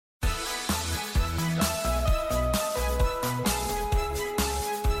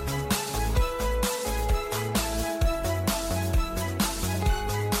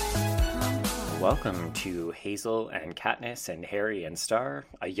Welcome to Hazel and Katniss and Harry and Star,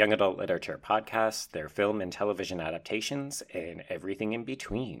 a young adult literature podcast, their film and television adaptations, and everything in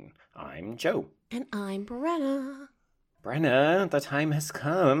between. I'm Joe. And I'm Brenna. Brenna, the time has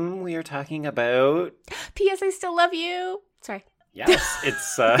come. We are talking about... P.S. I still love you. Sorry. Yes,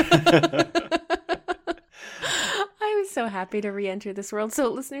 it's... I was so happy to re-enter this world. So,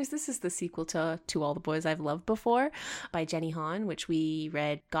 listeners, this is the sequel to All the Boys I've Loved Before by Jenny Han, which we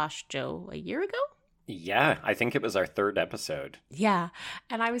read, gosh, Joe, a year ago? Yeah, I think it was our third episode. Yeah,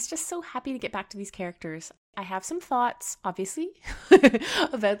 and I was just so happy to get back to these characters. I have some thoughts, obviously,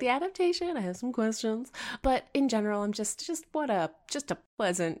 about the adaptation. I have some questions, but in general, I'm just a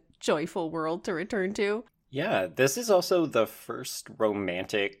pleasant, joyful world to return to. Yeah, this is also the first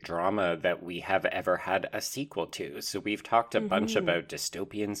romantic drama that we have ever had a sequel to. So we've talked a bunch about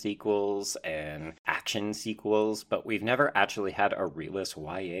dystopian sequels and action sequels, but we've never actually had a realist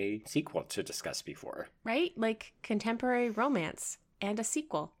YA sequel to discuss before. Right? Like contemporary romance and a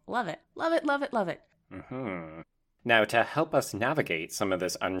sequel. Love it. Love it, love it, love it. Mm-hmm. Now, to help us navigate some of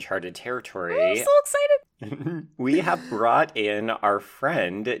this uncharted territory... I'm so excited! We have brought in our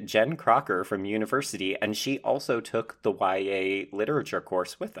friend, Jen Crocker from university, and she also took the YA literature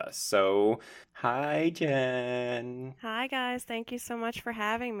course with us. So, hi, Jen. Hi, guys. Thank you so much for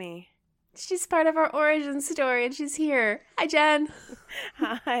having me. She's part of our origin story, and she's here. Hi, Jen.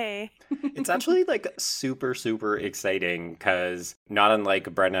 Hi. It's actually super, super exciting because not unlike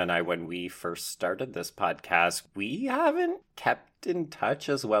Brenna and I, when we first started this podcast, we haven't kept in touch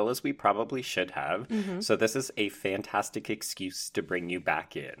as well as we probably should have. Mm-hmm. So this is a fantastic excuse to bring you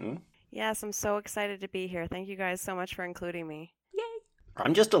back in. Yes, I'm so excited to be here. Thank you guys so much for including me.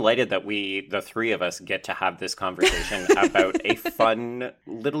 I'm just delighted that the three of us, get to have this conversation about a fun,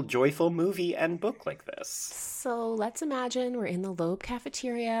 little joyful movie and book like this. So let's imagine we're in the Loeb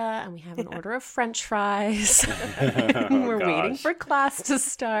cafeteria and we have an order of French fries. We're waiting for class to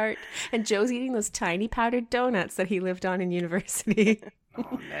start. And Joe's eating those tiny powdered donuts that he lived on in university.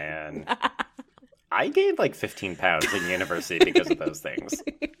 Oh, man. I gained 15 pounds in university because of those things.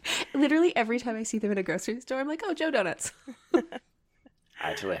 Literally every time I see them in a grocery store, I'm like, oh, Joe Donuts. I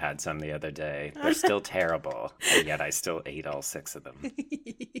actually had some the other day. They're still terrible, and yet I still ate all 6 of them.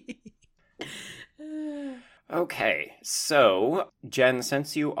 Okay, so, Jen,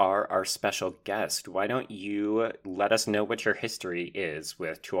 since you are our special guest, why don't you let us know what your history is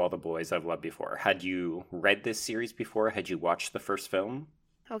with To All the Boys I've Loved Before? Had you read this series before? Had you watched the first film?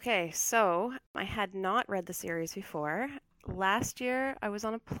 Okay, so I had not read the series before. Last year, I was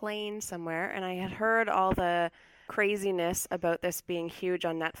on a plane somewhere, and I had heard all the craziness about this being huge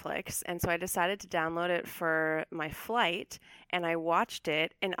on Netflix, and so I decided to download it for my flight, and I watched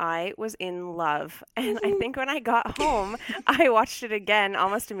it, and I was in love. And I think when I got home, I watched it again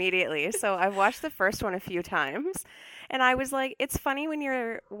almost immediately. So I've watched the first one a few times, and I was like, it's funny when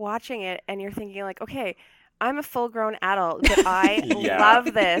you're watching it and you're thinking okay, I'm a full-grown adult, but I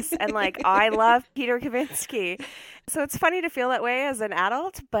love this, and I love Peter Kavinsky. So it's funny to feel that way as an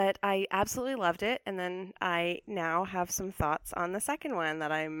adult, but I absolutely loved it. And then I now have some thoughts on the second one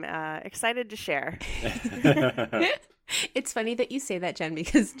that I'm excited to share. It's funny that you say that, Jen,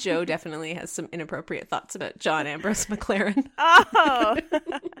 because Joe definitely has some inappropriate thoughts about John Ambrose McLaren. Oh!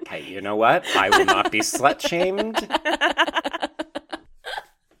 Hey, you know what? I will not be slut-shamed.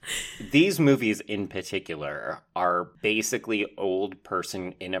 These movies in particular are basically old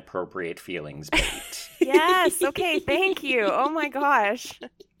person inappropriate feelings bait. Yes. Okay. Thank you. Oh my gosh.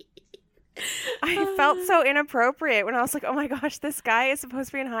 I felt so inappropriate when I was like, oh my gosh, this guy is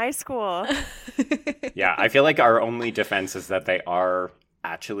supposed to be in high school. Yeah, I feel like our only defense is that they are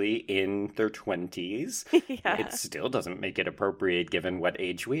actually in their 20s. Yeah. It still doesn't make it appropriate given what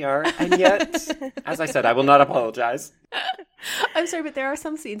age we are. And yet, as I said, I will not apologize. I'm sorry, but there are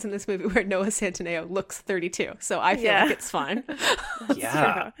some scenes in this movie where Noah Centineo looks 32, so I feel like it's fine.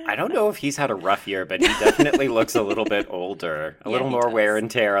 Yeah, I don't know if he's had a rough year, but he definitely looks a little bit older. A little more wear and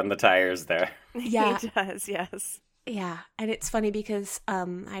tear on the tires there. Yeah. He does, yes. Yeah, and it's funny because I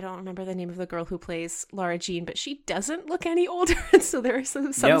don't remember the name of the girl who plays Laura Jean, but she doesn't look any older. So there are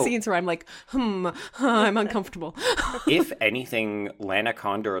some scenes where I'm like, I'm uncomfortable. If anything, Lana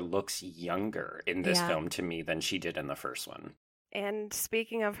Condor looks younger in this film to me than she did in the first one. And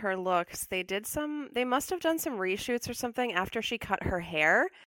speaking of her looks, they must have done some reshoots or something after she cut her hair,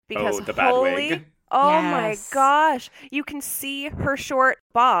 because the bad wig. Oh my Yes. gosh. You can see her short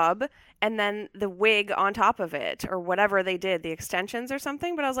bob and then the wig on top of it or whatever they did, the extensions or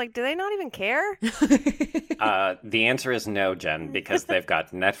something. But I was like, do they not even care? The answer is no, Jen, because they've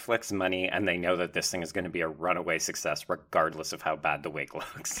got Netflix money and they know that this thing is going to be a runaway success regardless of how bad the wig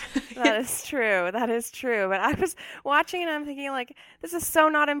looks. That is true. That is true. But I was watching and I'm thinking, like, this is so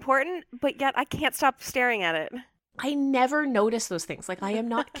not important, but yet I can't stop staring at it. I never notice those things. Like, I am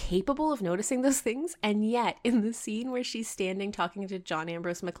not capable of noticing those things. And yet, in the scene where she's standing talking to John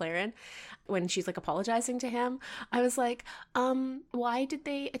Ambrose McLaren, when she's like apologizing to him, I was like, why did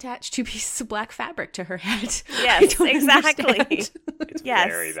they attach 2 pieces of black fabric to her head? I Yes, don't exactly. understand. It's Yes.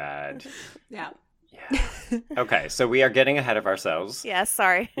 very bad. Yeah. Yeah. Okay, so we are getting ahead of ourselves. Yes,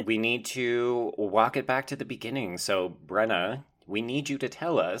 sorry. We need to walk it back to the beginning. So, Brenna, we need you to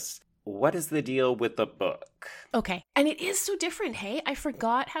tell us, what is the deal with the book? Okay. And it is so different, hey? I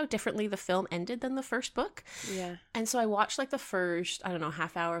forgot how differently the film ended than the first book. Yeah. And so I watched like the first, I don't know,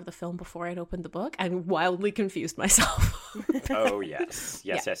 half hour of the film before I'd opened the book and wildly confused myself. Oh, yes.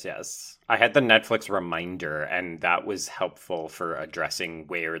 Yes. I had the Netflix reminder, and that was helpful for addressing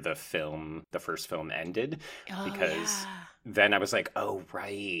where the first film ended. Because then I was like, oh,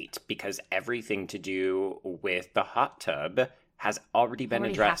 right. Because everything to do with the hot tub has already been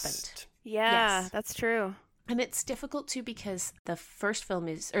addressed. Happened. Yeah, Yes. that's true. And it's difficult too because the first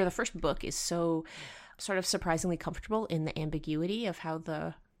book is so sort of surprisingly comfortable in the ambiguity of how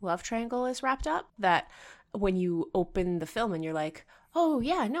the love triangle is wrapped up that when you open the film and you're like, oh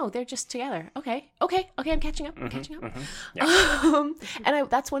yeah, no, they're just together. Okay, I'm catching up. Yeah. And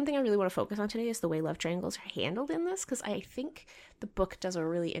that's one thing I really want to focus on today is the way love triangles are handled in this, because I think the book does a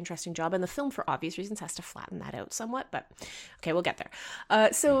really interesting job, and the film, for obvious reasons, has to flatten that out somewhat. But okay, we'll get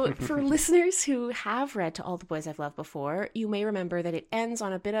there. So for listeners who have read To All the Boys I've Loved Before, you may remember that it ends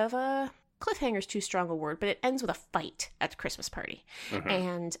on a bit of a cliffhanger's too strong a word, but it ends with a fight at the Christmas party.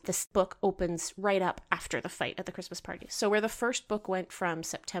 And this book opens right up after the fight at the Christmas party. So where the first book went from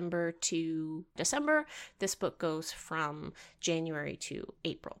September to December, this book goes from January to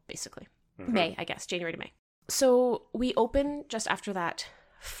April, basically. May, I guess, January to May. So we open just after that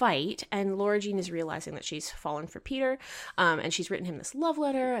fight, and Laura Jean is realizing that she's fallen for Peter, and she's written him this love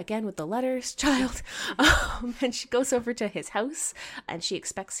letter, again with the letters child, and she goes over to his house, and she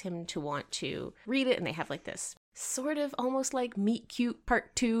expects him to want to read it, and they have like this sort of almost like meet cute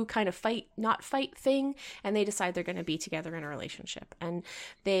part 2 kind of fight, not fight thing, and they decide they're going to be together in a relationship, and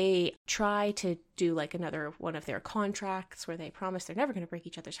they try to do like another one of their contracts where they promise they're never going to break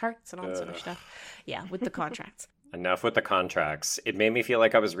each other's hearts and all this other stuff. Yeah, with the contracts. Enough with the contracts. It made me feel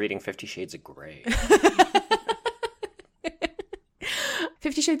like I was reading 50 Shades of Grey.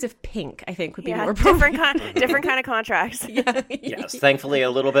 50 Shades of Pink, I think, would be Yeah, more different kind of contracts. Yeah. Yes, thankfully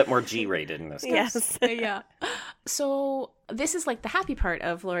a little bit more G-rated in this case. Yes. Yeah. So this is like the happy part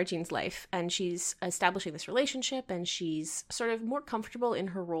of Laura Jean's life, and she's establishing this relationship, and she's sort of more comfortable in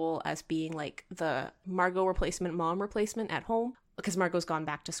her role as being like the Margot replacement, mom replacement at home, because Margot's gone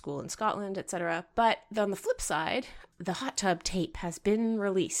back to school in Scotland, etc. But on the flip side, the hot tub tape has been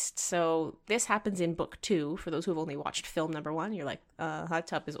released. So this happens in book 2. For those who have only watched film number 1, you're like, hot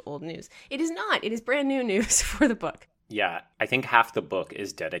tub is old news. It is not. It is brand new news for the book. Yeah, I think half the book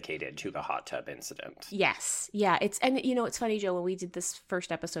is dedicated to the hot tub incident. Yes. Yeah. It's funny, Joe, when we did this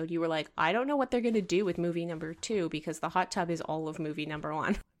first episode, you were like, I don't know what they're going to do with movie number 2 because the hot tub is all of movie number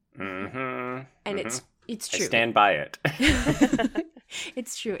 1. Mm-hmm. And it's true. I stand by it.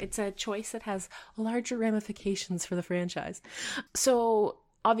 It's true. It's a choice that has larger ramifications for the franchise. So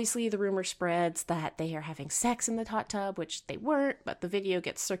obviously the rumor spreads that they are having sex in the hot tub, which they weren't, but the video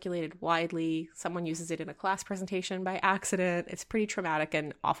gets circulated widely. Someone uses it in a class presentation by accident. It's pretty traumatic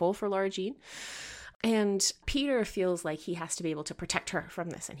and awful for Laura Jean. And Peter feels like he has to be able to protect her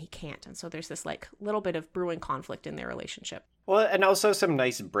from this, and he can't. And so there's this like little bit of brewing conflict in their relationship. Well, and also some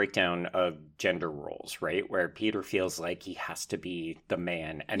nice breakdown of gender roles, right? Where Peter feels like he has to be the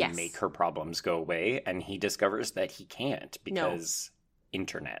man and make her problems go away. And he discovers that he can't because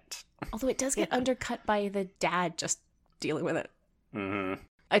internet. Although it does get undercut by the dad just dealing with it. Mm-hmm.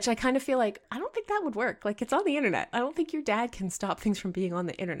 Which I kind of feel like, I don't think that would work. Like, it's on the internet. I don't think your dad can stop things from being on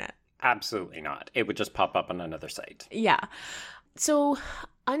the internet. Absolutely not. It would just pop up on another site. Yeah. So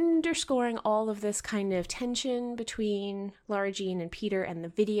underscoring all of this kind of tension between Laura Jean and Peter and the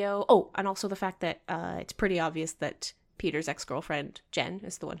video. Oh, and also the fact that it's pretty obvious that Peter's ex-girlfriend, Jen,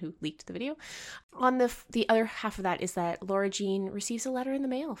 is the one who leaked the video. On the other half of that is that Laura Jean receives a letter in the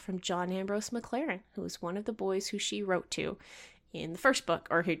mail from John Ambrose McLaren, who is one of the boys who she wrote to in the first book,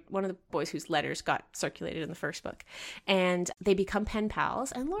 or one of the boys whose letters got circulated in the first book. And they become pen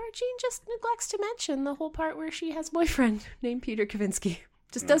pals, and Laura Jean just neglects to mention the whole part where she has a boyfriend named Peter Kavinsky.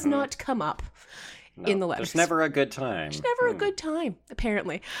 Just does not come up in the letters. There's never a good time. There's never a good time,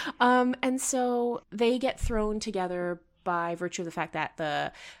 apparently. And so they get thrown together by virtue of the fact that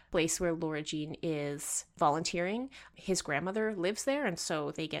the place where Laura Jean is volunteering, his grandmother lives there, and so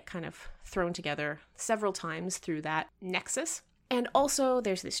they get kind of thrown together several times through that nexus. And also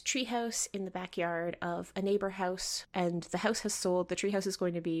there's this treehouse in the backyard of a neighbor house, and the house has sold. The treehouse is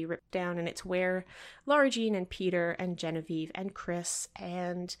going to be ripped down, and it's where Laura Jean and Peter and Genevieve and Chris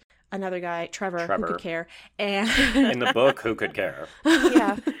and another guy, Trevor, who could care. And in the book, who could care?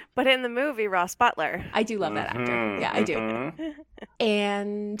 Yeah, but in the movie, Ross Butler. I do love that actor. Yeah, I do.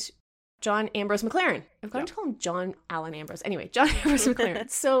 And John Ambrose McLaren. I'm going to call him John Allen Ambrose. Anyway, John Ambrose McLaren.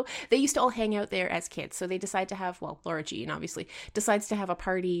 So they used to all hang out there as kids. So they decide to have, Laura Jean obviously decides to have a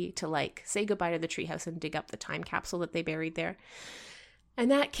party to like say goodbye to the treehouse and dig up the time capsule that they buried there.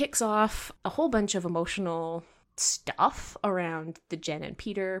 And that kicks off a whole bunch of emotional stuff around the Jen and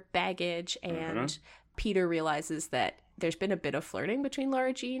Peter baggage, and Peter realizes that there's been a bit of flirting between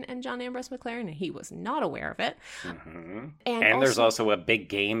Laura Jean and John Ambrose McLaren, and he was not aware of it. And there's also a big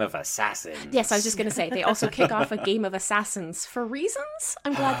game of assassins. Yes, I was just going to say, they also kick off a game of assassins for reasons.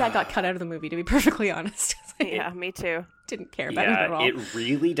 I'm glad that got cut out of the movie, to be perfectly honest. Yeah, me too. Didn't care about it at all. It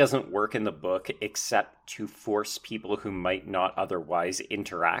really doesn't work in the book except to force people who might not otherwise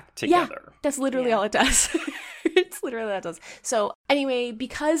interact together. Yeah, that's literally all it does. It's literally what it does. So anyway,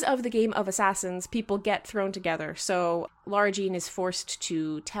 because of the game of assassins, people get thrown together. So Laura Jean is forced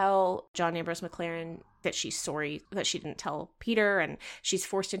to tell John Ambrose McLaren that she's sorry that she didn't tell Peter, and she's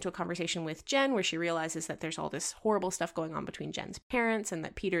forced into a conversation with Jen where she realizes that there's all this horrible stuff going on between Jen's parents and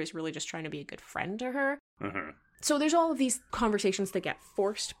that Peter is really just trying to be a good friend to her. So there's all of these conversations that get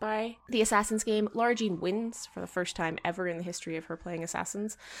forced by the Assassins game. Laura Jean wins for the first time ever in the history of her playing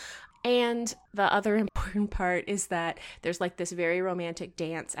Assassins. And the other important part is that there's like this very romantic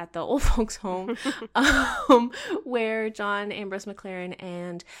dance at the old folks' home where John Ambrose McLaren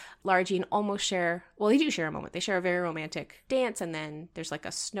and Laura Jean almost share, they do share a moment. They share a very romantic dance, and then there's like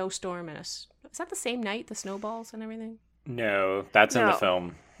a snowstorm and is that the same night, the snowballs and everything? No, that's in the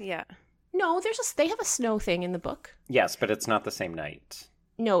film. Yeah. No, they have a snow thing in the book. Yes, but it's not the same night.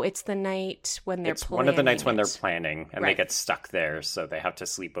 No, it's the night when they're planning. One of the nights when they're planning, and Right. they get stuck there, so they have to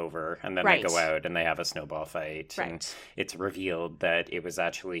sleep over, and then Right. they go out and they have a snowball fight. Right. And it's revealed that it was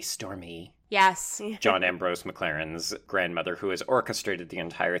actually Stormy, Yes. John Ambrose McLaren's grandmother, who has orchestrated the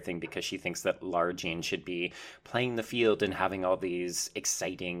entire thing because she thinks that Laura Jean should be playing the field and having all these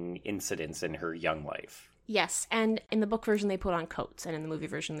exciting incidents in her young life. Yes, and in the book version they put on coats, and in the movie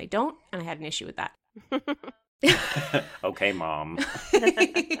version they don't, and I had an issue with that. Okay, Mom.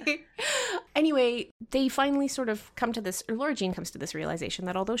 Anyway, they finally sort of come to this, or Laura Jean comes to this realization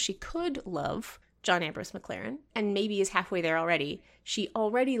that although she could love John Ambrose McLaren, and maybe is halfway there already, she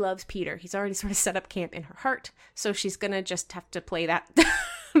already loves Peter. He's already sort of set up camp in her heart, so she's gonna just have to play that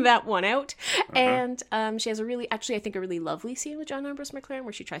that one out. And she has a really lovely scene with John Ambrose McLaren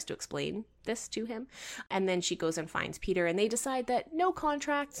where she tries to explain this to him, and then she goes and finds Peter, and they decide that no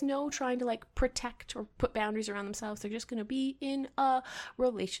contracts, no trying to like protect or put boundaries around themselves. They're just gonna be in a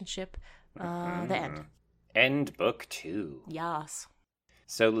relationship. The end. End book 2. Yes.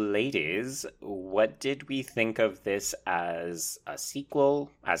 So, ladies, what did we think of this as a sequel,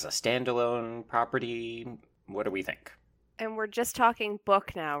 as a standalone property? What do we think? And we're just talking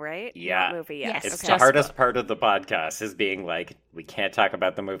book now, right? Yeah. Not movie yet. Yes. It's Okay. the hardest part of the podcast is being like, we can't talk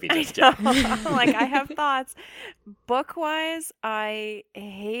about the movie just I yet. know. Like, I have thoughts. Book-wise, I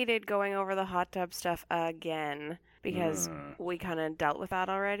hated going over the hot tub stuff again because we kind of dealt with that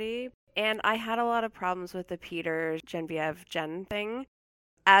already. And I had a lot of problems with the Peter, Genevieve, Jen thing.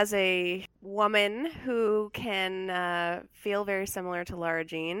 As a woman who can feel very similar to Laura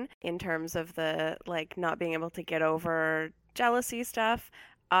Jean in terms of the like not being able to get over jealousy stuff,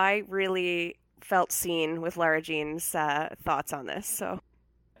 I really felt seen with Laura Jean's thoughts on this. So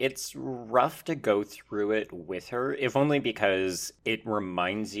It's rough to go through it with her, if only because it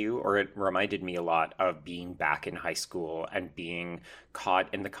reminds you, or it reminded me a lot of being back in high school and being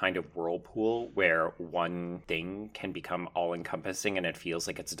caught in the kind of whirlpool where one thing can become all-encompassing and it feels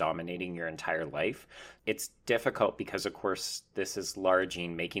like it's dominating your entire life. It's difficult because, of course, this is Laura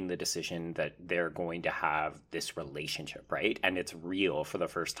Jean making the decision that they're going to have this relationship, right? And it's real for the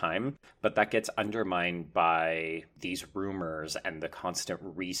first time, but that gets undermined by these rumors and the constant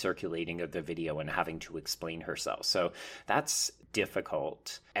recirculating of the video and having to explain herself. So that's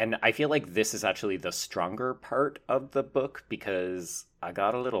difficult. And I feel like this is actually the stronger part of the book because I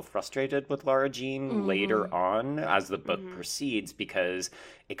got a little frustrated with Lara Jean later on as the book proceeds because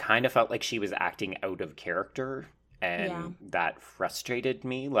it kind of felt like she was acting out of character. And that frustrated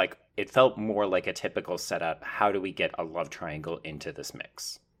me. Like, it felt more like a typical setup. How do we get a love triangle into this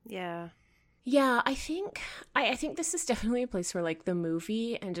mix? Yeah. Yeah, I think this is definitely a place where, like, the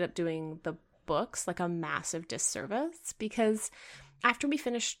movie ended up doing the books, like, a massive disservice. Because after we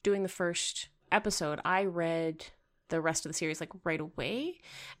finished doing the first episode, I read the rest of the series, like, right away.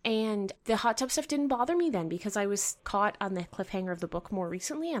 And the hot tub stuff didn't bother me then because I was caught on the cliffhanger of the book more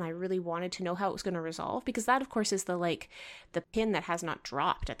recently and I really wanted to know how it was going to resolve, because that, of course, is the pin that has not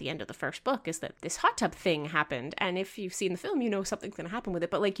dropped at the end of the first book, is that this hot tub thing happened. And if you've seen the film, you know something's going to happen with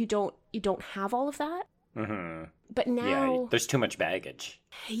it, but, like, you don't have all of that. Mm-hmm. But now... Yeah, there's too much baggage.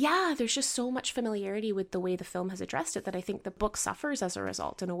 Yeah, there's just so much familiarity with the way the film has addressed it that I think the book suffers as a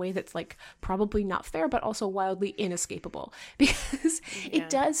result in a way that's, like, probably not fair, but also wildly inescapable. Because it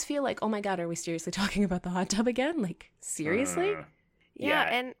does feel like, oh my God, are we seriously talking about the hot tub again? Like, seriously? Yeah,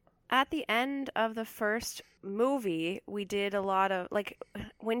 and at the end of the first movie, we did a lot of, like,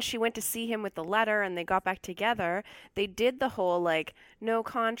 when she went to see him with the letter and they got back together, they did the whole, like, no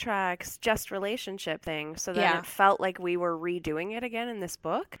contracts, just relationship thing. So then it felt like we were redoing it again in this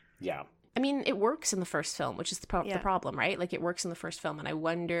book. Yeah. I mean, it works in the first film, which is the problem, right? Like, it works in the first film, and I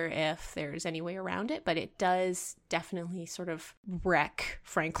wonder if there's any way around it, but it does definitely sort of wreck,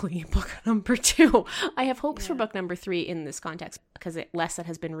 frankly, book number 2. I have hopes for book number 3 in this context, because less that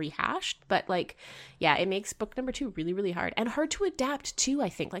has been rehashed, but, like, yeah, it makes book number 2 really, really hard, and hard to adapt too, I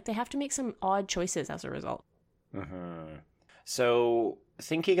think. Like, they have to make some odd choices as a result. Mm-hmm. So,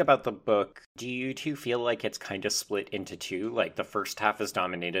 thinking about the book, do you two feel like it's kind of split into two? Like, the first half is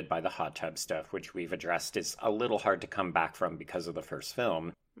dominated by the hot tub stuff, which we've addressed is a little hard to come back from because of the first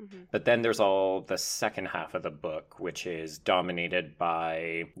film. Mm-hmm. But then there's all the second half of the book, which is dominated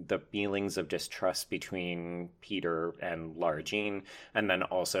by the feelings of distrust between Peter and Lara Jean, and then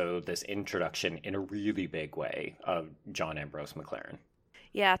also this introduction in a really big way of John Ambrose McLaren.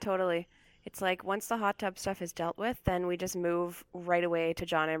 Yeah, totally. It's like once the hot tub stuff is dealt with, then we just move right away to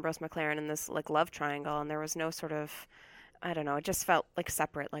John Ambrose McLaren and this, like, love triangle, and there was no sort of, I don't know, it just felt, like,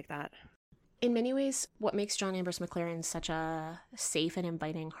 separate like that. In many ways, what makes John Ambrose McLaren such a safe and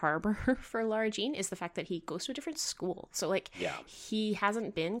inviting harbor for Lara Jean is the fact that he goes to a different school. So, like, he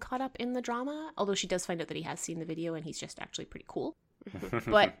hasn't been caught up in the drama, although she does find out that he has seen the video and he's just actually pretty cool.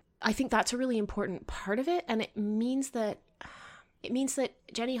 But I think that's a really important part of it, and it means that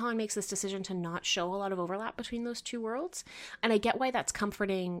Jenny Han makes this decision to not show a lot of overlap between those two worlds. And I get why that's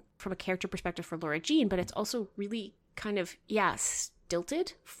comforting from a character perspective for Lara Jean, but it's also really kind of,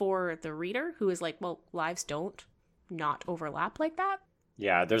 stilted for the reader who is like, well, lives don't not overlap like that.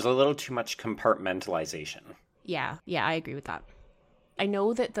 Yeah, there's a little too much compartmentalization. Yeah, I agree with that. I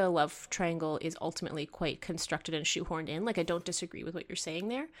know that the love triangle is ultimately quite constructed and shoehorned in. Like, I don't disagree with what you're saying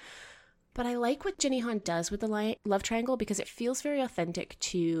there. But I like what Jenny Han does with the love triangle because it feels very authentic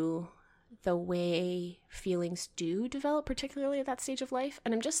to the way feelings do develop, particularly at that stage of life.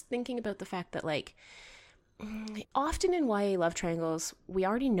 And I'm just thinking about the fact that, like, often in YA love triangles, we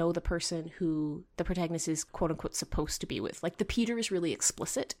already know the person who the protagonist is quote-unquote supposed to be with. Like, the Peter is really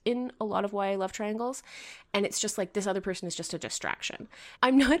explicit in a lot of YA love triangles, and it's just like this other person is just a distraction.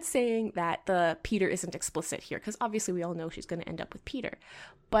 I'm not saying that the Peter isn't explicit here, because obviously we all know she's going to end up with Peter.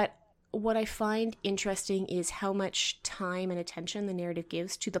 But what I find interesting is how much time and attention the narrative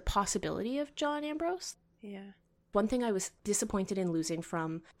gives to the possibility of John Ambrose. Yeah. One thing I was disappointed in losing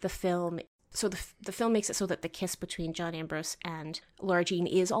from the film, so the film makes it so that the kiss between John Ambrose and Lara Jean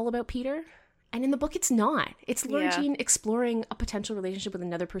is all about Peter. And in the book, it's not. It's Lara Jean exploring a potential relationship with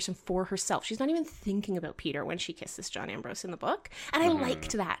another person for herself. She's not even thinking about Peter when she kisses John Ambrose in the book. And I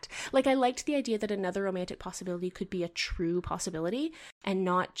liked that. Like, I liked the idea that another romantic possibility could be a true possibility and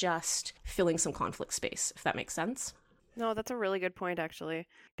not just filling some conflict space, if that makes sense. No, that's a really good point, actually.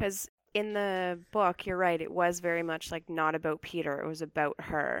 Because in the book, you're right, it was very much, like, not about Peter. It was about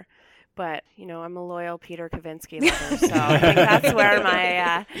her. But, you know, I'm a loyal Peter Kavinsky lover, so I think that's where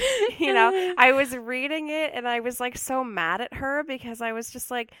my, I was reading it and I was, like, so mad at her because I was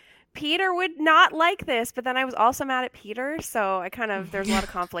just like, Peter would not like this, but then I was also mad at Peter, so I kind of, there's a lot of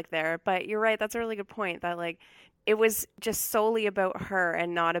conflict there. But you're right, that's a really good point, that, like, it was just solely about her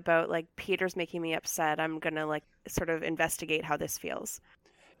and not about, like, Peter's making me upset. I'm going to, like, sort of investigate how this feels.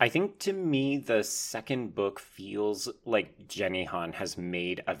 I think to me, the second book feels like Jenny Han has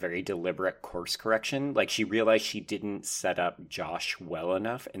made a very deliberate course correction. Like she realized she didn't set up Josh well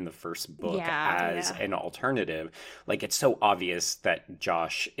enough in the first book as an alternative. Like it's so obvious that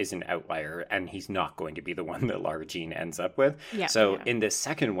Josh is an outlier and he's not going to be the one that Lara Jean ends up with. In this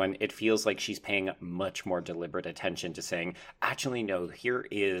second one, it feels like she's paying much more deliberate attention to saying, actually, no, here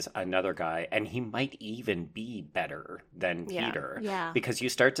is another guy and he might even be better than Peter. Yeah. Because you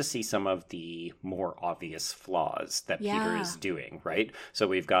start to see some of the more obvious flaws that Peter is doing, right? So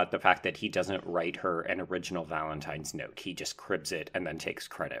we've got the fact that he doesn't write her an original Valentine's note. He just cribs it and then takes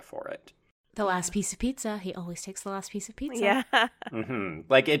credit for it. The last piece of pizza. He always takes the last piece of pizza. Yeah.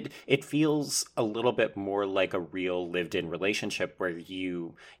 Like it feels a little bit more like a real lived-in relationship where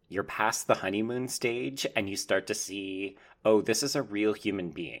you're past the honeymoon stage and you start to see, oh, this is a real human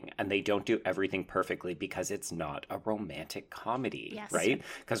being and they don't do everything perfectly because it's not a romantic comedy, right?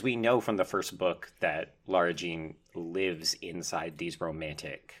 Because we know from the first book that Lara Jean lives inside these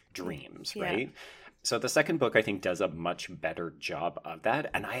romantic dreams, right? So the second book, I think, does a much better job of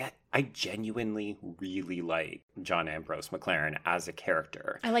that. And I genuinely really like John Ambrose McLaren as a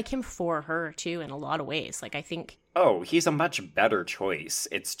character. I like him for her, too, in a lot of ways. Like, I think... Oh, he's a much better choice.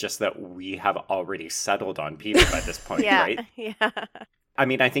 It's just that we have already settled on Peter by this point, right? Yeah. I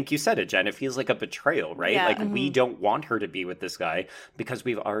mean, I think you said it, Jen. It feels like a betrayal, right? Yeah. Like, we don't want her to be with this guy because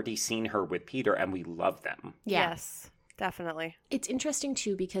we've already seen her with Peter and we love them. Yes. Definitely. It's interesting,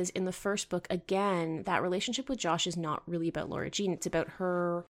 too, because in the first book, again, that relationship with Josh is not really about Lara Jean. It's about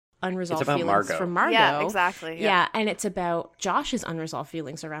her unresolved feelings Margot. for Margot. Yeah, exactly. Yeah, and it's about Josh's unresolved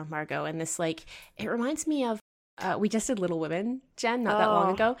feelings around Margot. And this, like, it reminds me of, we just did Little Women, Jen, not that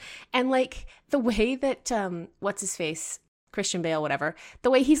long ago. And, like, the way that, what's his face? Christian Bale, whatever.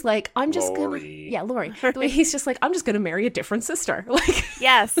 The way he's like, I'm just Laurie. Laurie. The way he's just like, I'm just gonna marry a different sister. Like,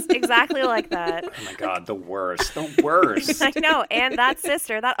 yes, exactly like that. Oh my God, the worst. I know, and that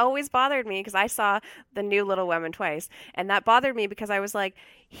sister, that always bothered me because I saw the new Little Women twice, and that bothered me because I was like,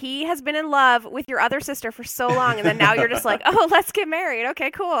 he has been in love with your other sister for so long, and then now you're just like, oh, let's get married.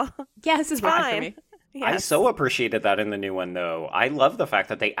 Okay, cool. Yeah, this is fine for me. Yes. I so appreciated that in the new one, though. I love the fact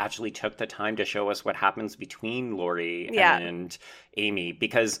that they actually took the time to show us what happens between Laurie and Amy,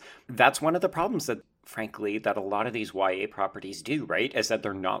 because that's one of the problems that, frankly, that a lot of these YA properties do, right? Is that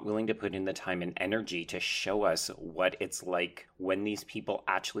they're not willing to put in the time and energy to show us what it's like when these people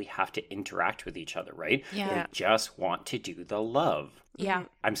actually have to interact with each other, right? Yeah. They just want to do the love. Yeah.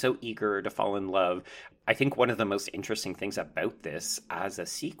 I'm so eager to fall in love. I think one of the most interesting things about this as a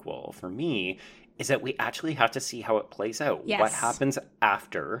sequel for me is that we actually have to see how it plays out. Yes. What happens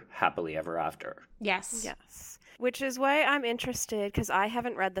after Happily Ever After. Yes. Yes. Which is why I'm interested, because I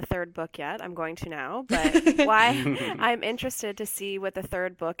haven't read the third book yet. I'm going to now. But why I'm interested to see what the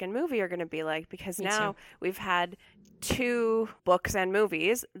third book and movie are going to be like, because now we've had 2 books and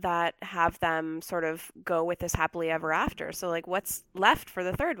movies that have them sort of go with this happily ever after. So, like, what's left for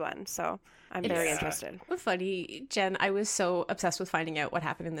the third one? So I'm very interested. Funny, Jen, I was so obsessed with finding out what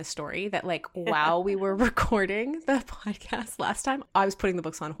happened in this story that, like, while we were recording the podcast last time, I was putting the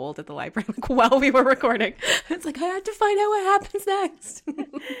books on hold at the library, like, while we were recording. It's like, I had to find out what happens next.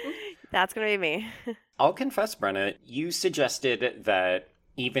 That's going to be me. I'll confess, Brenna, you suggested that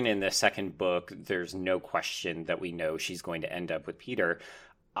even in the second book, there's no question that we know she's going to end up with Peter.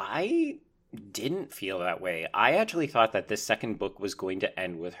 I didn't feel that way. I actually thought that this second book was going to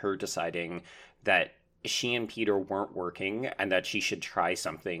end with her deciding that she and Peter weren't working and that she should try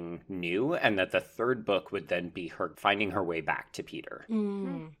something new, and that the third book would then be her finding her way back to Peter.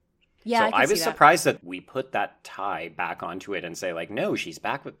 Yeah, so I was surprised that we put that tie back onto it and say, like, no, she's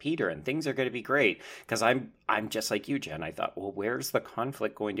back with Peter and things are going to be great. Because I'm just like you, Jen. I thought, well, where's the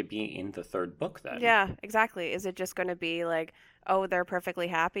conflict going to be in the third book then? Yeah, exactly. Is it just going to be like, oh, they're perfectly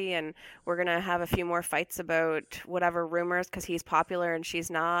happy and we're going to have a few more fights about whatever rumors because he's popular and she's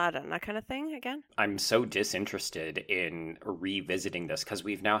not, and that kind of thing again? I'm so disinterested in revisiting this because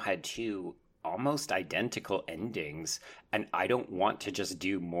we've now had 2 almost identical endings, and I don't want to just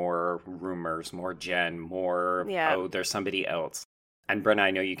do more rumors, more Jen, more, oh, there's somebody else. And Brenna,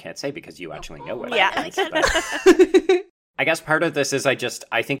 I know you can't say because you actually know what happens. But I guess part of this is I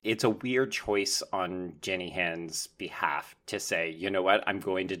think it's a weird choice on Jenny Han's behalf to say, you know what, I'm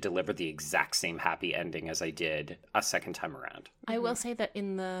going to deliver the exact same happy ending as I did a second time around. I will say that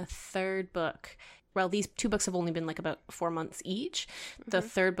in the third book, well, these 2 books have only been like about 4 months each. The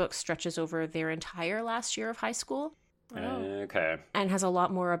third book stretches over their entire last year of high school. Okay. And is a lot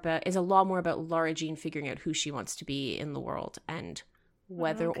more about Lara Jean figuring out who she wants to be in the world and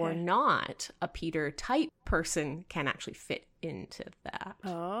whether or Okay. not a Peter type person can actually fit into that.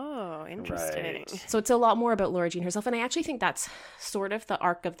 Oh, interesting. Right. So it's a lot more about Laura Jean herself. And I actually think that's sort of the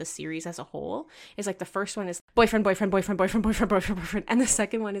arc of the series as a whole. Is like the first one is boyfriend, boyfriend, boyfriend, boyfriend, boyfriend, boyfriend, boyfriend. And the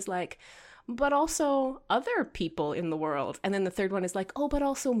second one is like, but also other people in the world. And then the third one is like, oh, but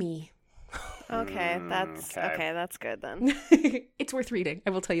also me. Okay, that's okay. okay. That's good then. It's worth reading. I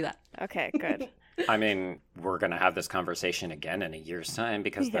will tell you that. Okay, good. I mean, we're going to have this conversation again in a year's time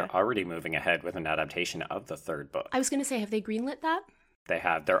because Yeah. they're already moving ahead with an adaptation of the third book. I was going to say, have they greenlit that?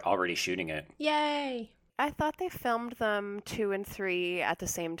 They're already shooting it. Yay. I thought they filmed them 2 and 3 at the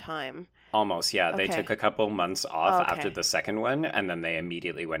same time. Almost, yeah. They Okay. took a couple months off Okay. after the second one, and then they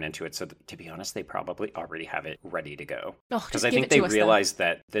immediately went into it. So, to be honest, they probably already have it ready to go. Oh, Because just I give think it they to us then. realized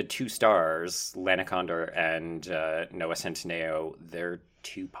that the two stars, Lana Condor and Noah Centineo, they're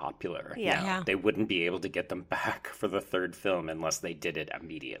too popular. Yeah. now. Yeah. They wouldn't be able to get them back for the third film unless they did it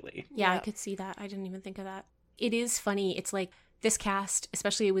immediately. Yeah, I Yep. could see that. I didn't even think of that. It is funny. It's like this cast,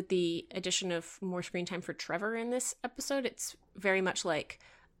 especially with the addition of more screen time for Trevor in this episode, it's very much like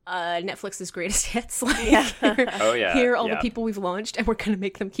Netflix's greatest hits. Like, Yeah. Oh, yeah. here are all yeah. the people we've launched, and we're going to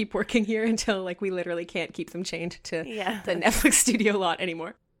make them keep working here until like we literally can't keep them chained to Yeah. the Netflix studio lot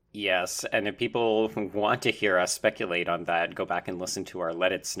anymore. Yes, and if people want to hear us speculate on that, go back and listen to our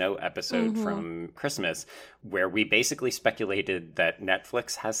Let It Snow episode Mhm. from Christmas, where we basically speculated that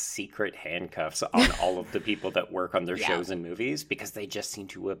Netflix has secret handcuffs on all of the people that work on their Yeah. shows and movies because they just seem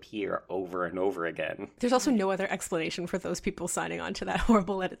to appear over and over again. There's also no other explanation for those people signing on to that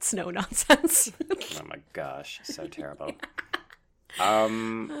horrible Let It Snow nonsense. Oh my gosh, so terrible.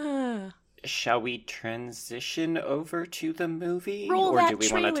 Ah. Shall we transition over to the movie? Roll or that do we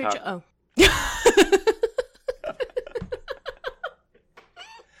trailer. want to talk? Oh.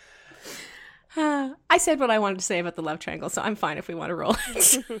 I said what I wanted to say about the love triangle, so I'm fine if we want to roll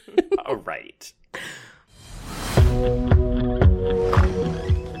it. All right.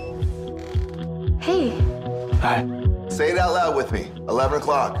 Hey, Hi. Say it out loud with me. 11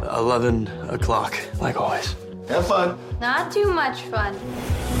 o'clock. 11 o'clock, like always. Have fun. not too much fun.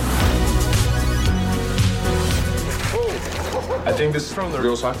 I think this is from the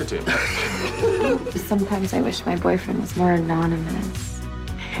real soccer team. Sometimes I wish my boyfriend was more anonymous.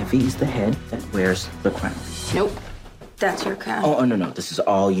 Heavy is the head that wears the crown. Nope. That's your crown. Oh, no, no. This is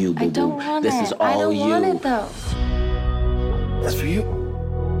all you, boo-boo. I don't want This it. is all I don't you. want it though. That's for you.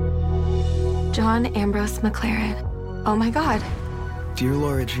 John Ambrose McLaren. Oh my God. Dear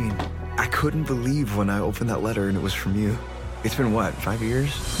Laura Jean, I couldn't believe when I opened that letter and it was from you. It's been what, 5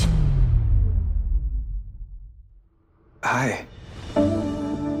 years? Hi.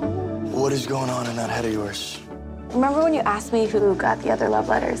 What is going on in that head of yours? Remember when you asked me who got the other love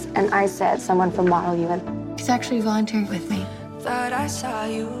letters, and I said someone from Model UN? He's actually volunteering with me. Thought I saw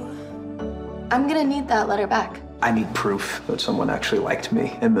you. I'm gonna need that letter back. I need proof that someone actually liked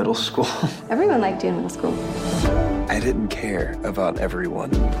me in middle school. Everyone liked you in middle school. I didn't care about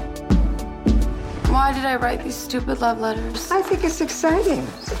everyone. Why did I write these stupid love letters? I think it's exciting.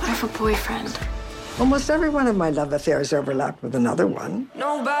 I have a boyfriend. Almost every one of my love affairs overlapped with another one.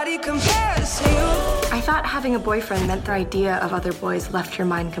 Nobody compares to you. I thought having a boyfriend meant the idea of other boys left your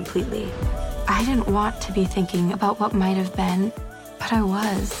mind completely. I didn't want to be thinking about what might have been, but I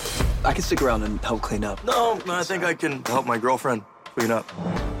was. I can stick around and help clean up. No, I think I can help my girlfriend clean up.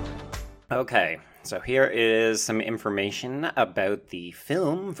 Okay, so here is some information about the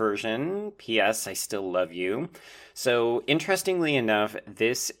film version. P.S. I Still Love You. So, interestingly enough,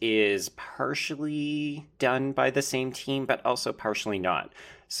 this is partially done by the same team, but also partially not.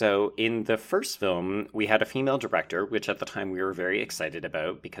 So, in the first film, we had a female director, which at the time we were very excited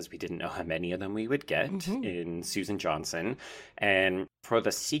about because we didn't know how many of them we would get in Susan Johnson. And for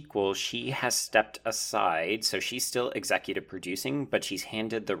the sequel, she has stepped aside. So, she's still executive producing, but she's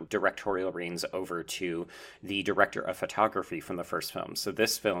handed the directorial reins over to the director of photography from the first film. So,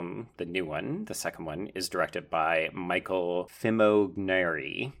 this film, the new one, the second one, is directed by Michael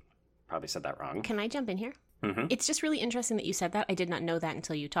Fimognari. Probably said that wrong. Can I jump in here? Mhm. It's just really interesting that you said that. I did not know that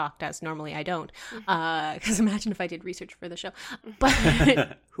until you talked, as normally I don't. Because imagine if I did research for the show.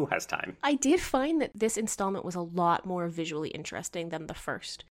 But Who has time? I did find that this installment was a lot more visually interesting than the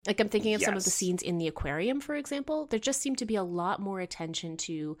first. Like, I'm thinking of some of the Yes. scenes in the aquarium, for example. There just seemed to be a lot more attention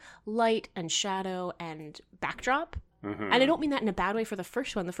to light and shadow and backdrop. Mhm. And I don't mean that in a bad way for the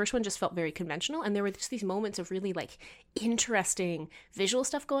first one. The first one just felt very conventional, and there were just these moments of really like interesting visual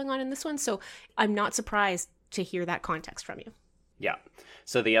stuff going on in this one. So I'm not surprised to hear that context from you. Yeah.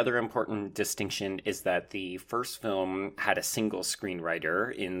 So the other important distinction is that the first film had a single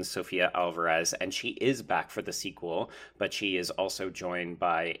screenwriter in Sofia Alvarez, and she is back for the sequel, but she is also joined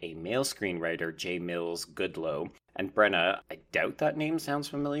by a male screenwriter, J. Mills Goodloe. And Brenna, I doubt that name sounds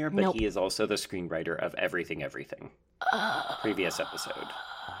familiar, but Nope. he is also the screenwriter of Everything, Everything. Previous episode.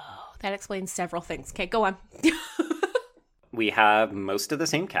 That explains several things. Okay, go on. We have most of the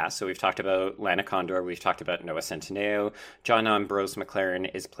same cast. So we've talked about Lana Condor, we've talked about Noah Centineo. John Ambrose McLaren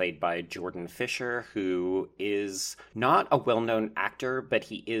is played by Jordan Fisher, who is not a well-known actor, but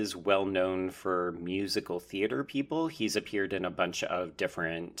he is well-known for musical theater people. He's appeared in a bunch of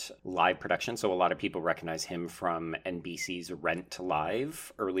different live productions, so a lot of people recognize him from NBC's Rent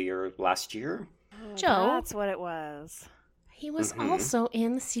Live earlier last year. Joe. That's what it was. He was also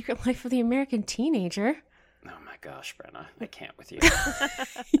in The Secret Life of the American Teenager. Oh my gosh, Brenna, I can't with you.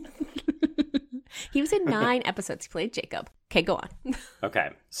 He was in 9 episodes. He played Jacob. Okay, go on.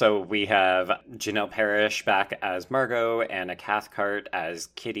 Okay, so we have Janelle Parrish back as Margot, Anna Cathcart as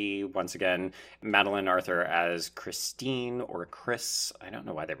Kitty, once again, Madeline Arthur as Christine or Chris. I don't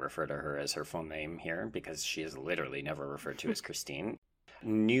know why they refer to her as her full name here, because she is literally never referred to as Christine.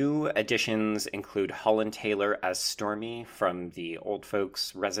 New additions include Holland Taylor as Stormy from the Old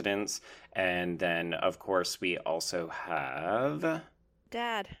Folks Residence. And then, of course, we also have...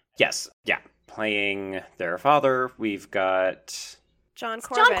 Dad. Yes, yeah. Playing their father, we've got... John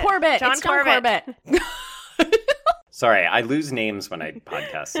Corbett. John Corbett. John It's John Corbett. Sorry, I lose names when I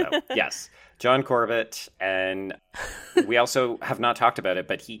podcast, so yes. John Corbett, and we also have not talked about it,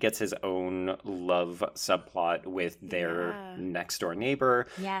 but he gets his own love subplot with their next door neighbor,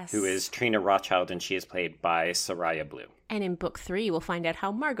 Yes. who is Trina Rothschild, and she is played by Soraya Blue. And in book 3, we'll find out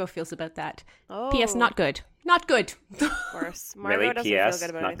how Margot feels about that. Oh. P.S. Not good. Not good. Of course. Margot Really? doesn't P.S. feel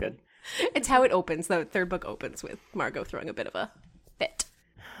good about Not anything. good? It's how it opens. The third book opens with Margot throwing a bit of a fit.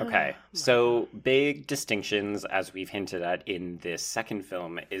 Okay, so big distinctions, as we've hinted at in this second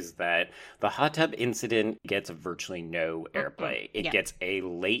film, is that the hot tub incident gets virtually no airplay. It Yeah. gets a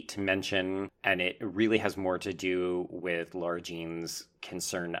late mention, and it really has more to do with Laura Jean's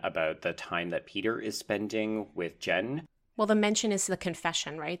concern about the time that Peter is spending with Jen. Well, the mention is the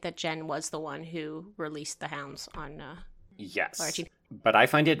confession, right? That Jen was the one who released the hounds on Laura Yes. Jean. But I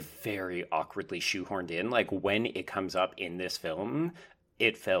find it very awkwardly shoehorned in. Like, when it comes up in this film,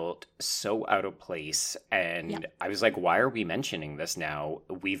 it felt so out of place. And Yep. I was like, why are we mentioning this now?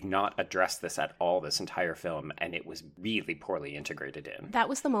 We've not addressed this at all this entire film. And it was really poorly integrated in. That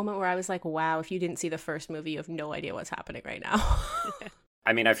was the moment where I was like, wow, if you didn't see the first movie, you have no idea what's happening right now.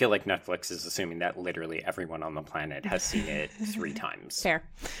 I mean, I feel like Netflix is assuming that literally everyone on the planet has seen it 3 times. Fair.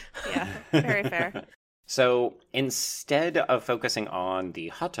 Yeah, very fair. So instead of focusing on the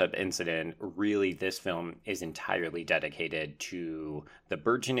hot tub incident, really this film is entirely dedicated to the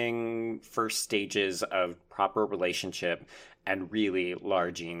burgeoning first stages of proper relationship and really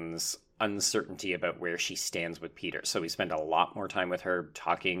Laura Jean's uncertainty about where she stands with Peter. So we spend a lot more time with her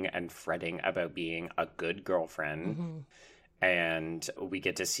talking and fretting about being a good girlfriend. Mm-hmm. And we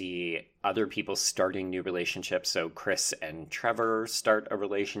get to see other people starting new relationships. So Chris and Trevor start a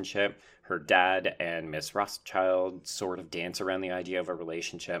relationship. Her dad and Miss Rothschild sort of dance around the idea of a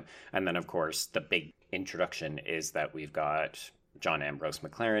relationship. And then, of course, the big introduction is that we've got John Ambrose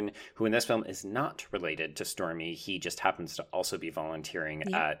McLaren, who in this film is not related to Stormy. He just happens to also be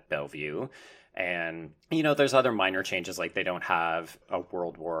volunteering at Bellevue. And, you know, there's other minor changes, like they don't have a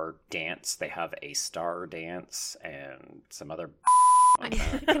World War dance. They have a star dance and some other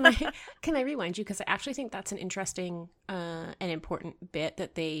Can I rewind you? Because I actually think that's an interesting and important bit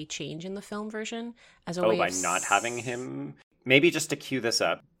that they change in the film version as a way by of not having him. Maybe just to cue this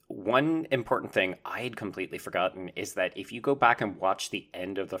up, one important thing I had completely forgotten is that if you go back and watch the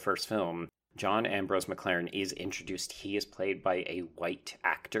end of the first film, John Ambrose McLaren is introduced. He is played by a white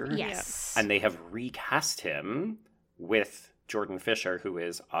actor. Yes. And they have recast him with Jordan Fisher, who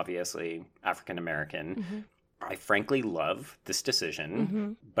is obviously African American. Mm-hmm. I frankly love this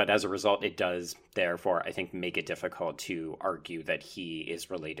decision, but as a result, it does, therefore, I think, make it difficult to argue that he is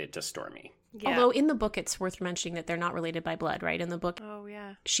related to Stormy. Yeah. Although in the book, it's worth mentioning that they're not related by blood, right? In the book, Oh,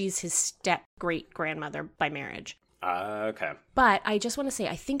 yeah. she's his step-great-grandmother by marriage. Okay. But I just want to say,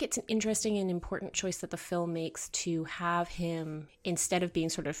 I think it's an interesting and important choice that the film makes to have him, instead of being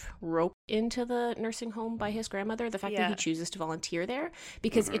sort of roped into the nursing home by his grandmother, the fact that he chooses to volunteer there,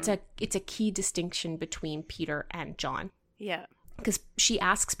 because it's a key distinction between Peter and John. Yeah. because she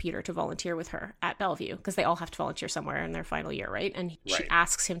asks Peter to volunteer with her at Bellevue, because they all have to volunteer somewhere in their final year, right? And she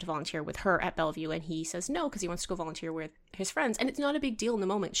asks him to volunteer with her at Bellevue, and he says no because he wants to go volunteer with his friends. And it's not a big deal in the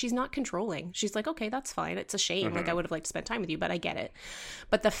moment. She's not controlling. She's like, okay, that's fine. It's a shame. Like, I would have liked to spend time with you, but I get it.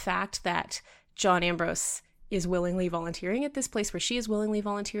 But the fact that John Ambrose is willingly volunteering at this place where she is willingly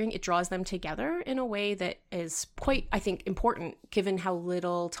volunteering, it draws them together in a way that is quite, I think, important given how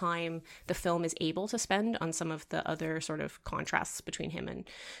little time the film is able to spend on some of the other sort of contrasts between him and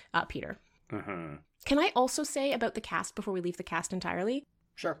Peter. Can I also say about the cast before we leave the cast entirely?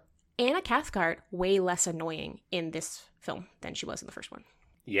 Sure. Anna Cathcart, way less annoying in this film than she was in the first one.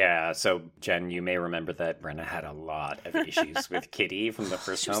 Yeah, so Jen, you may remember that Brenna had a lot of issues with Kitty from the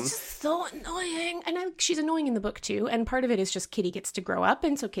first film. She's so annoying. And she's annoying in the book too. And part of it is just Kitty gets to grow up,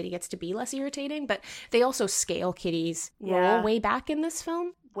 and so Kitty gets to be less irritating. But they also scale Kitty's role way back in this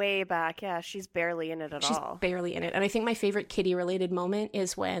film. Way back, yeah. She's barely in it at all. She's barely in it. And I think my favorite Kitty-related moment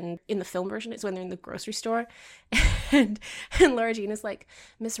is when, in the film version, is when they're in the grocery store. And Laura Jean is like,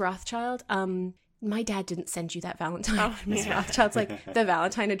 Miss Rothschild, my dad didn't send you that Valentine. Oh, Miss Rothschild's like, the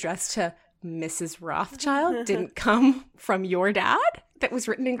Valentine addressed to Mrs. Rothschild didn't come from your dad? That was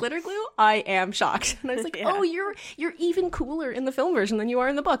written in glitter glue? I am shocked. And I was like, oh, you're even cooler in the film version than you are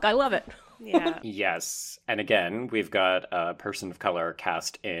in the book. I love it. Yeah. Yes. And again, we've got a person of color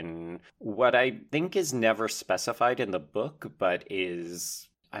cast in what I think is never specified in the book, but is,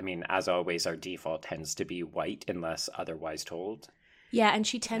 I mean, as always, our default tends to be white unless otherwise told. Yeah, and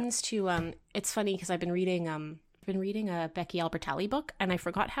she tends to, it's funny because I've been reading a Becky Albertalli book, and I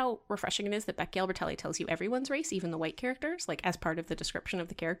forgot how refreshing it is that Becky Albertalli tells you everyone's race, even the white characters, like as part of the description of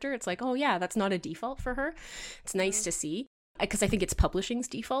the character. It's like, oh yeah, that's not a default for her. It's nice to see, because I think it's publishing's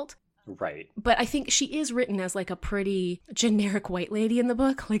default. Right. But I think she is written as like a pretty generic white lady in the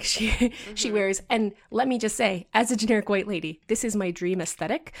book. Like she wears, and let me just say, as a generic white lady, this is my dream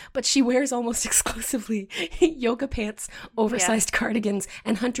aesthetic, but she wears almost exclusively yoga pants, oversized cardigans,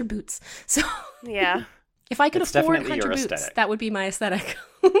 and hunter boots. So yeah. If I could afford hunter boots, aesthetic. That would be my aesthetic.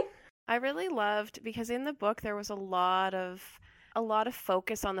 I really loved, because in the book there was a lot of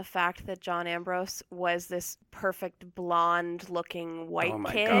focus on the fact that John Ambrose was this perfect blonde-looking white kid. Oh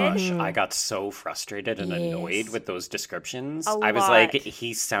my gosh, I got so frustrated and annoyed with those descriptions. I was like,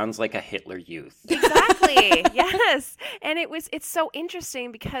 he sounds like a Hitler Youth. Exactly, yes. And it's so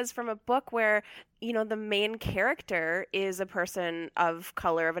interesting because from a book where, you know, the main character is a person of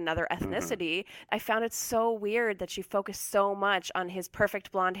color, of another ethnicity, I found it so weird that she focused so much on his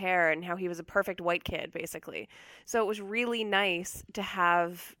perfect blonde hair and how he was a perfect white kid, basically. So it was really nice to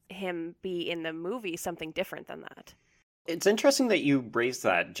have him be in the movie something different than that. It's interesting that you raised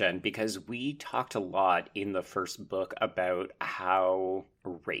that, Jen, because we talked a lot in the first book about how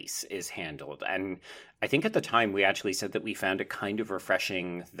race is handled. And I think at the time we actually said that we found it kind of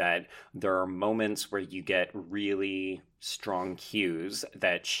refreshing that there are moments where you get really strong cues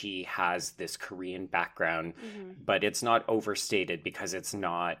that she has this Korean background, but it's not overstated because it's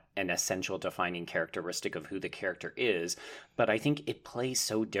not an essential defining characteristic of who the character is. But I think it plays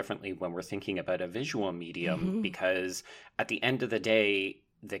so differently when we're thinking about a visual medium because at the end of the day,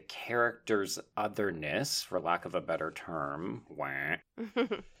 the character's otherness, for lack of a better term,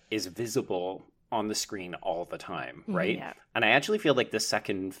 is visible on the screen all the time, right? Yeah. And I actually feel like the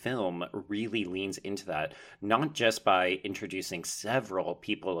second film really leans into that, not just by introducing several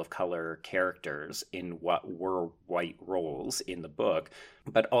people of color characters in what were white roles in the book,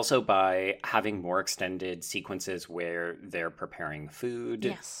 but also by having more extended sequences where they're preparing food.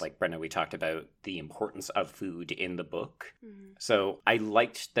 Yes. Like Brenna, we talked about the importance of food in the book. So I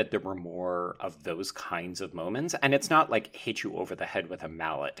liked that there were more of those kinds of moments. And it's not like hit you over the head with a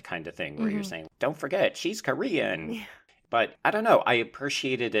mallet kind of thing where you're saying, don't forget, she's Korean. Yeah. But I don't know, I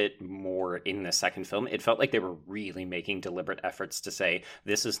appreciated it more in the second film. It felt like they were really making deliberate efforts to say,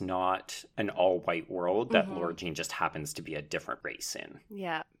 this is not an all-white world that Laura Jean just happens to be a different race in.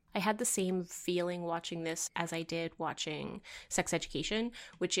 Yeah. I had the same feeling watching this as I did watching Sex Education,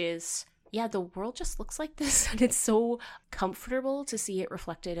 which is, yeah, the world just looks like this. And it's so comfortable to see it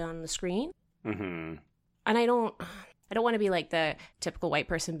reflected on the screen. And I don't want to be like the typical white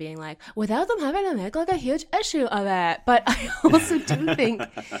person being like, without them having to make like a huge issue of it. But I also do think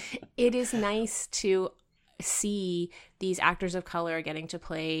it is nice to see these actors of color getting to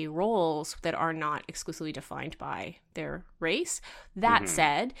play roles that are not exclusively defined by their race. That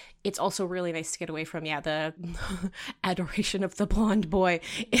said, it's also really nice to get away from, the adoration of the blonde boy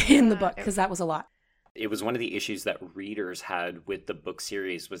in the book, because that was a lot. It was one of the issues that readers had with the book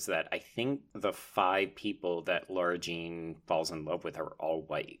series was that I think the 5 people that Laura Jean falls in love with are all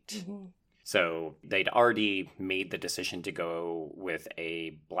white. So they'd already made the decision to go with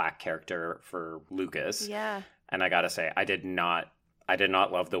a black character for Lucas. Yeah. And I gotta say, I did not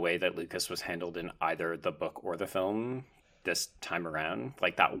love the way that Lucas was handled in either the book or the film this time around.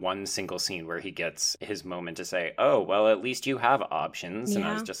 Like that one single scene where he gets his moment to say, oh, well, at least you have options. And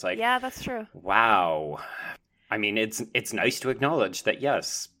I was just like, yeah, that's true. Wow. I mean, it's nice to acknowledge that,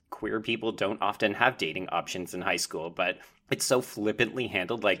 yes, queer people don't often have dating options in high school, but it's so flippantly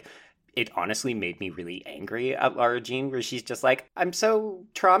handled. Like, it honestly made me really angry at Lara Jean, where she's just like, I'm so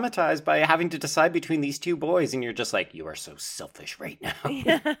traumatized by having to decide between these two boys. And you're just like, you are so selfish right now.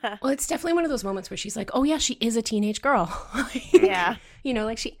 Yeah. Well, it's definitely one of those moments where she's like, oh yeah, she is a teenage girl. Yeah. You know,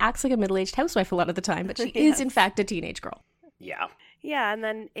 like she acts like a middle-aged housewife a lot of the time, but she is in fact a teenage girl. Yeah. Yeah, and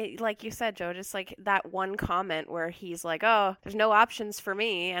then, like you said, Joe, just like that one comment where he's like, oh, there's no options for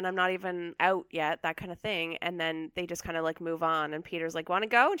me, and I'm not even out yet, that kind of thing. And then they just kind of like move on, and Peter's like, want to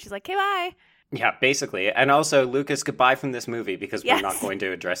go? And she's like, okay, bye. Yeah, basically. And also, Lucas, goodbye from this movie because Yes. we're not going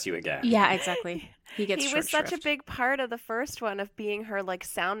to address you again. Yeah, exactly. He was such a big part of the first one, of being her like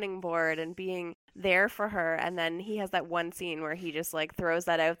sounding board and being there for her. And then he has that one scene where he just like throws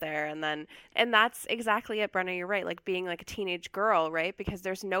that out there, and that's exactly it, Brenna, you're right, like being like a teenage girl, right? Because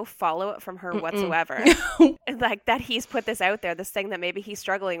there's no follow-up from her whatsoever. Like that he's put this out there, this thing that maybe he's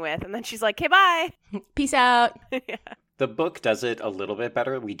struggling with, and then she's like, okay, bye. Peace out. Yeah. The book does it a little bit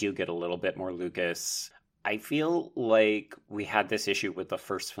better. We do get a little bit more Lucas. I feel like we had this issue with the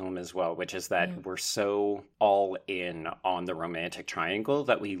first film as well, which is that we're so all in on the romantic triangle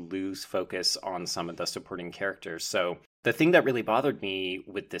that we lose focus on some of the supporting characters. So the thing that really bothered me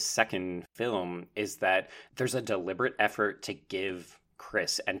with this second film is that there's a deliberate effort to give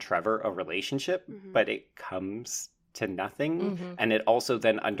Chris and Trevor a relationship, but it comes to nothing. And it also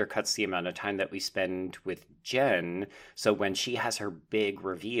then undercuts the amount of time that we spend with Jen. So when she has her big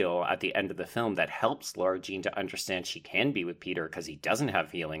reveal at the end of the film that helps Lara Jean to understand she can be with Peter because he doesn't have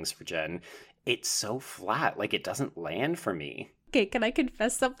feelings for Jen, it's so flat. Like, it doesn't land for me. Okay, can I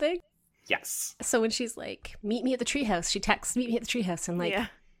confess something? Yes. So when she's like, meet me at the treehouse, she texts, meet me at the treehouse. And like,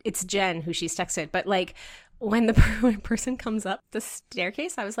 it's Jen who she's texted. But like, when the person comes up the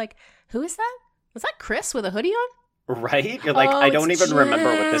staircase, I was like, who is that? Was that Chris with a hoodie on? Right? You're like, I don't even remember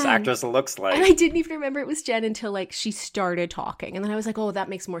what this actress looks like. And I didn't even remember it was Jen until like she started talking. And then I was like, oh, that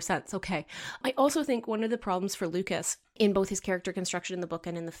makes more sense. Okay. I also think one of the problems for Lucas in both his character construction in the book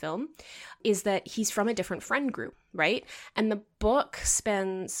and in the film is that he's from a different friend group, right? And the book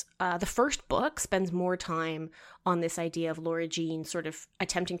spends, the first book spends more time on this idea of Lara Jean sort of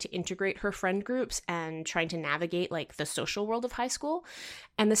attempting to integrate her friend groups and trying to navigate like the social world of high school.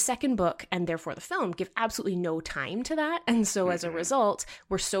 And the second book, and therefore the film, give absolutely no time to that. And so as a result,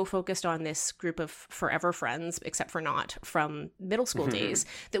 we're so focused on this group of forever friends, except for not from middle school days,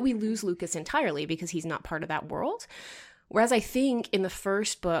 that we lose Lucas entirely because he's not part of that world. Whereas I think in the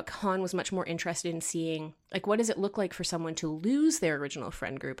first book, Han was much more interested in seeing, like, what does it look like for someone to lose their original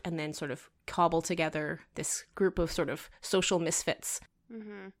friend group and then sort of cobble together this group of sort of social misfits.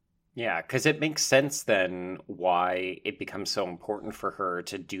 Yeah, because it makes sense then why it becomes so important for her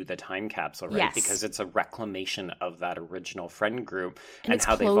to do the time capsule, right? Yes. Because it's a reclamation of that original friend group And and it's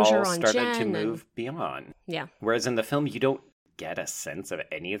how they've closure all on started to Jen move beyond. Yeah. Whereas in the film, you don't get a sense of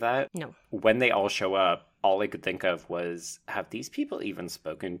any of that. No. When they all show up, all I could think of was, have these people even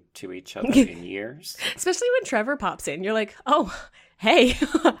spoken to each other in years? Especially when Trevor pops in. You're like, oh, hey.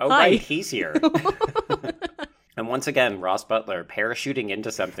 Oh, Hi. right, he's here. And once again, Ross Butler parachuting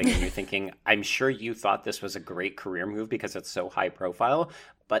into something and you're thinking, I'm sure you thought this was a great career move because it's so high profile,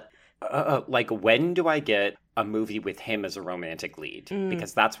 but like, when do I get a movie with him as a romantic lead?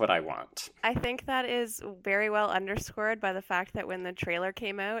 Because that's what I want. I think that is very well underscored by the fact that when the trailer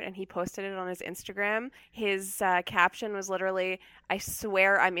came out and he posted it on his Instagram, his caption was literally, I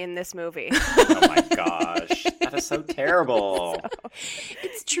swear I'm in this movie. Oh my gosh. That is so terrible.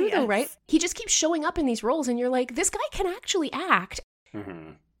 It's true though, right? He just keeps showing up in these roles and you're like, this guy can actually act.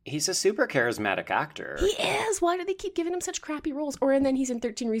 He's a super charismatic actor. He is. Why do they keep giving him such crappy roles? Or and then he's in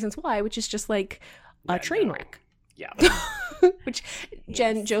 13 Reasons Why, which is just like a train wreck. Yeah. Which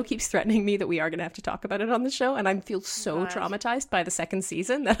Joe keeps threatening me that we are going to have to talk about it on the show. And I feel so traumatized by the second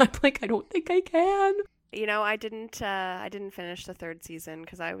season that I'm like, I don't think I can. You know, I didn't finish the third season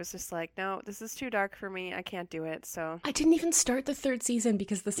because I was just like, no, this is too dark for me. I can't do it. So I didn't even start the third season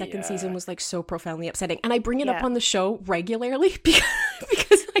because the second season was like so profoundly upsetting. And I bring it up on the show regularly because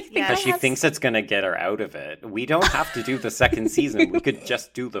I think because she thinks it's going to get her out of it. We don't have to do the second season. We could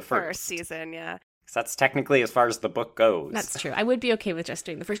just do the first season, yeah. That's technically as far as the book goes. That's true. I would be okay with just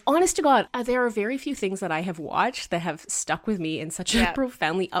doing the first. Honest to God, there are very few things that I have watched that have stuck with me in such a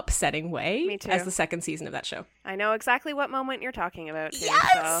profoundly upsetting way Me too. as the second season of that show. I know exactly what moment you're talking about, too.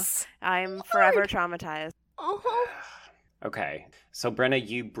 Yes! So I'm forever traumatized. Uh-huh. Okay. So, Brenna,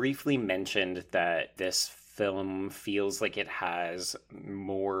 you briefly mentioned that this film feels like it has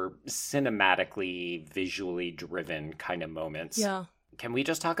more cinematically, visually driven kind of moments. Yeah. Can we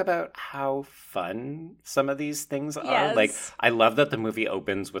just talk about how fun some of these things are? Yes. Like, I love that the movie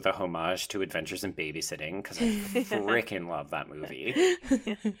opens with a homage to Adventures in Babysitting, because I freaking love that movie.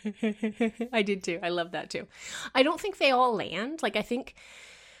 I did too. I love that too. I don't think they all land. Like, I think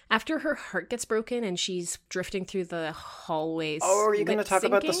after her heart gets broken and she's drifting through the hallways. Oh, are you going to talk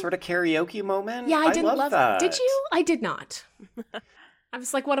about the lip-syncing? sort of karaoke moment? Yeah, I didn't love that. Did you? I did not. I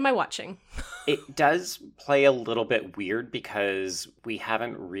was like, what am I watching? It does play a little bit weird because we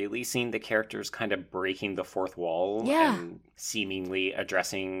haven't really seen the characters kind of breaking the fourth wall and seemingly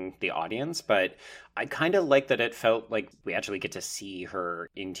addressing the audience, but I kind of like that it felt like we actually get to see her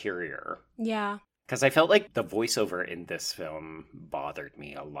interior. Yeah. Because I felt like the voiceover in this film bothered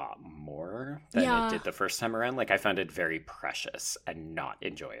me a lot more than it did the first time around. Like, I found it very precious and not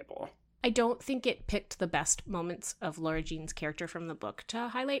enjoyable. I don't think it picked the best moments of Laura Jean's character from the book to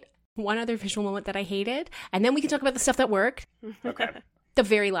highlight. One other visual moment that I hated, and then we can talk about the stuff that worked. Okay. The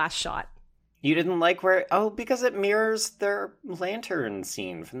very last shot. You didn't like where... Oh, because it mirrors their lantern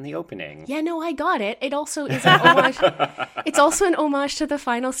scene from the opening. Yeah, no, I got it. It also is an homage. It's also an homage to the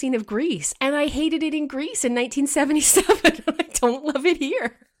final scene of Grease, and I hated it in Grease in 1977. I don't love it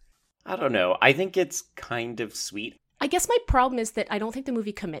here. I don't know. I think it's kind of sweet. I guess my problem is that I don't think the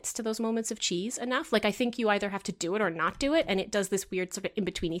movie commits to those moments of cheese enough. Like, I think you either have to do it or not do it, and it does this weird sort of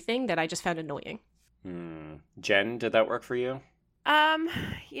in-betweeny thing that I just found annoying. Jen, did that work for you?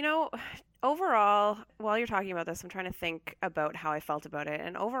 You know, overall, while you're talking about this, I'm trying to think about how I felt about it.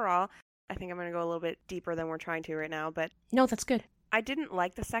 And overall, I think I'm going to go a little bit deeper than we're trying to right now, but... No, that's good. I didn't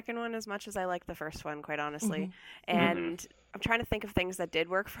like the second one as much as I liked the first one, quite honestly. And I'm trying to think of things that did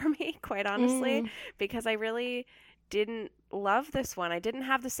work for me, quite honestly, because I really didn't love this one. I didn't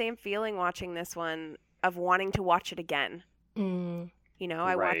have the same feeling watching this one of wanting to watch it again. You know,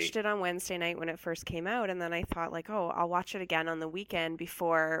 I watched it on Wednesday night when it first came out, and then I thought, like, oh, I'll watch it again on the weekend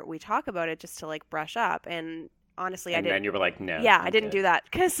before we talk about it just to, like, brush up. And honestly, I didn't. And then you were like, no. Yeah, I didn't do that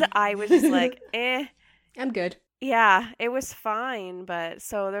because I was just like, I'm good. Yeah, it was fine, but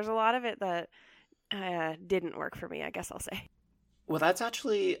so there's a lot of it that didn't work for me, I guess I'll say. Well, that's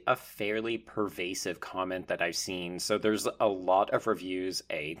actually a fairly pervasive comment that I've seen. So there's a lot of reviews,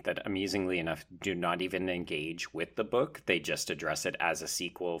 that amusingly enough do not even engage with the book. They just address it as a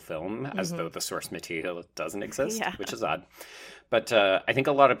sequel film, as though the source material doesn't exist, which is odd. But I think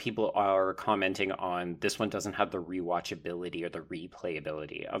a lot of people are commenting on this one doesn't have the rewatchability or the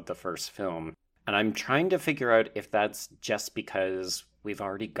replayability of the first film. And I'm trying to figure out if that's just because we've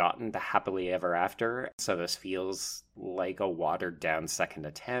already gotten the happily ever after, so this feels like a watered down second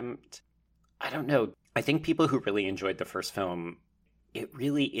attempt. I don't know. I think people who really enjoyed the first film, it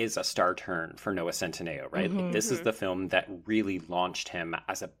really is a star turn for Noah Centineo, right? Like, this is the film that really launched him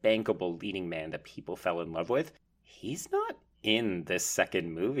as a bankable leading man that people fell in love with. He's not in this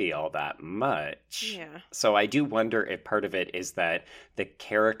second movie all that much. Yeah. So I do wonder if part of it is that the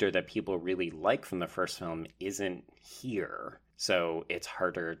character that people really like from the first film isn't here. So it's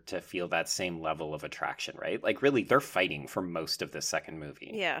harder to feel that same level of attraction, right? Like, really, they're fighting for most of the second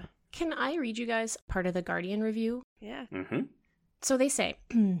movie. Yeah. Can I read you guys part of the Guardian review? Yeah. So they say,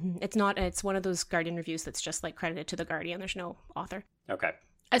 it's one of those Guardian reviews that's just like credited to the Guardian. There's no author. Okay.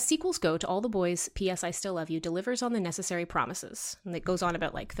 As sequels go to All the Boys, P.S. I Still Love You delivers on the necessary promises. And it goes on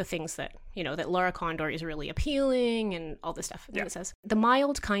about, like, the things that, you know, that Laura Condor is really appealing and all this stuff. And then it says, the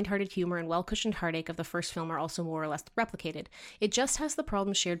mild, kind-hearted humor and well-cushioned heartache of the first film are also more or less replicated. It just has the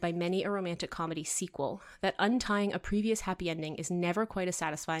problem shared by many a romantic comedy sequel, that untying a previous happy ending is never quite as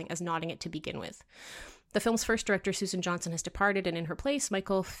satisfying as knotting it to begin with. The film's first director, Susan Johnson, has departed, and in her place,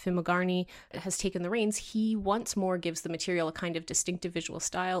 Michael Fimugarni has taken the reins. He once more gives the material a kind of distinctive visual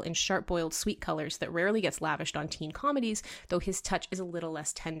style in sharp-boiled sweet colors that rarely gets lavished on teen comedies, though his touch is a little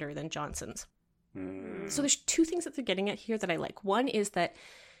less tender than Johnson's. So there's two things that they're getting at here that I like. One is that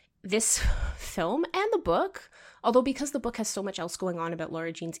this film and the book, although because the book has so much else going on about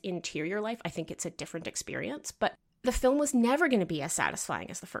Laura Jean's interior life, I think it's a different experience, but the film was never going to be as satisfying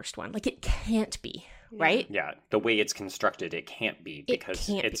as the first one. Like, it can't be, right? Yeah, the way it's constructed, it can't be, because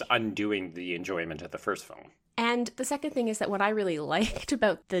it's undoing the enjoyment of the first film. And the second thing is that what I really liked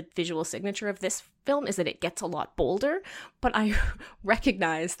about the visual signature of this film is that it gets a lot bolder, but I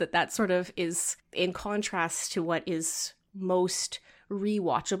recognize that that sort of is in contrast to what is most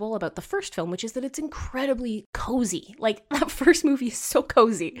rewatchable about the first film, which is that it's incredibly cozy. Like, that first movie is so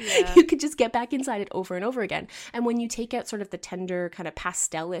cozy. Yeah. You could just get back inside it over and over again. And when you take out sort of the tender kind of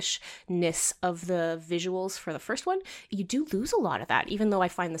pastelishness of the visuals for the first one, you do lose a lot of that, even though I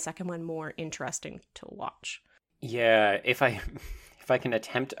find the second one more interesting to watch. Yeah, if I can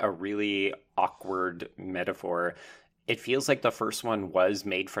attempt a really awkward metaphor, it feels like the first one was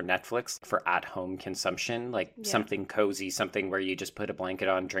made for Netflix for at-home consumption, like something cozy, something where you just put a blanket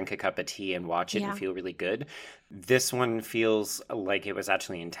on, drink a cup of tea, and watch it and feel really good. This one feels like it was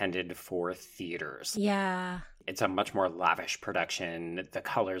actually intended for theaters. Yeah. It's a much more lavish production. The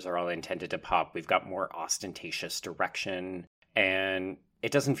colors are all intended to pop. We've got more ostentatious direction. And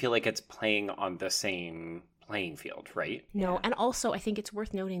it doesn't feel like it's playing on the same playing field, right? No, and also I think it's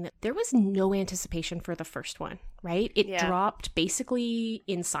worth noting that there was no anticipation for the first one, right? It dropped basically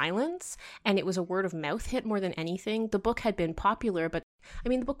in silence, and it was a word of mouth hit more than anything. The book had been popular, but I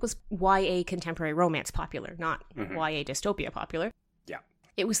mean, the book was YA contemporary romance popular, not YA dystopia popular. Yeah.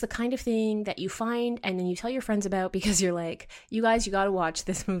 It was the kind of thing that you find and then you tell your friends about because you're like, you guys, you got to watch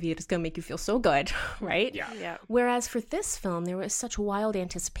this movie. It's going to make you feel so good, right? Yeah. Whereas for this film, there was such wild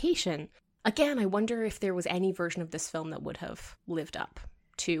anticipation. Again, I wonder if there was any version of this film that would have lived up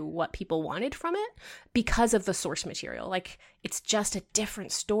to what people wanted from it because of the source material. Like, it's just a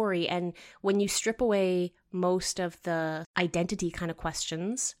different story. And when you strip away most of the identity kind of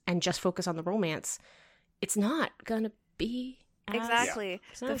questions and just focus on the romance, it's not going to be exactly.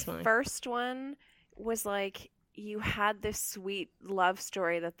 The first one was like, you had this sweet love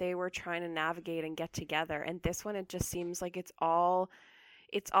story that they were trying to navigate and get together. And this one, it just seems like it's all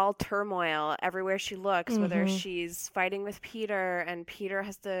turmoil everywhere she looks, whether she's fighting with Peter and Peter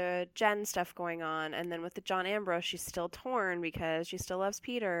has the Jen stuff going on, and then with the John Ambrose, she's still torn because she still loves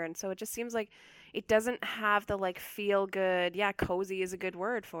Peter. And so it just seems like it doesn't have the like feel good, cozy is a good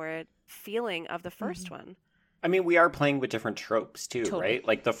word for it, feeling of the first one. I mean, we are playing with different tropes too, Totally. right?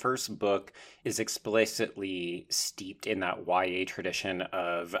 Like, the first book is explicitly steeped in that YA tradition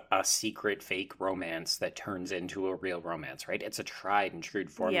of a secret fake romance that turns into a real romance, right? It's a tried and true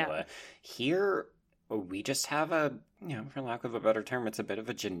formula. Yeah. Here, we just have a, for lack of a better term, it's a bit of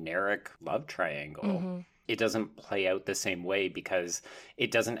a generic love triangle. It doesn't play out the same way because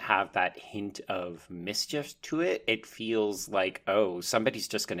it doesn't have that hint of mischief to it. It feels like, oh, somebody's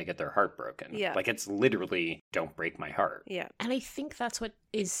just going to get their heart broken. Yeah. Like, it's literally, don't break my heart. Yeah. And I think that's what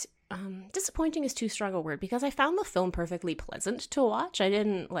is disappointing is too strong a word, because I found the film perfectly pleasant to watch. I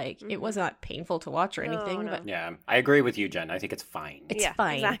didn't it was not painful to watch or anything. No. But Yeah, I agree with you, Jen. I think it's fine. it's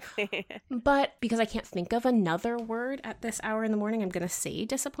fine. Exactly. But because I can't think of another word at this hour in the morning, I'm going to say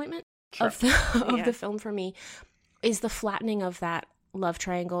disappointment. Sure. Of the film for me is the flattening of that love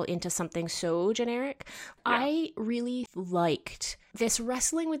triangle into something so generic. Yeah. I really liked this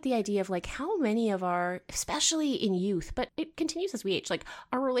wrestling with the idea of like how many of our, especially in youth, but it continues as we age, like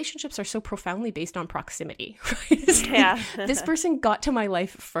our relationships are so profoundly based on proximity, right? Yeah. This person got to my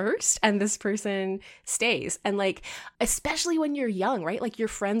life first and this person stays. And like, especially when you're young, right? Like, your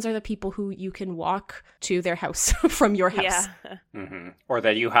friends are the people who you can walk to their house from your house. Yeah. Or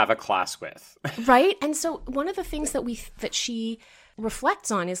that you have a class with. Right? And so one of the things that she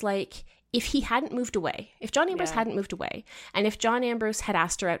reflects on is like, if he hadn't moved away, if John Ambrose hadn't moved away, and if John Ambrose had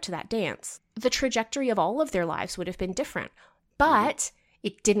asked her out to that dance, the trajectory of all of their lives would have been different. But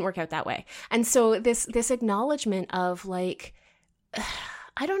it didn't work out that way. And so this acknowledgement of like,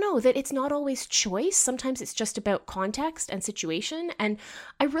 I don't know, that it's not always choice. Sometimes it's just about context and situation. And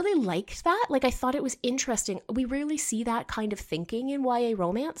I really liked that. Like, I thought it was interesting. We rarely see that kind of thinking in YA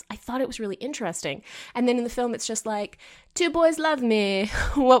romance. I thought it was really interesting. And then in the film, it's just like, two boys love me.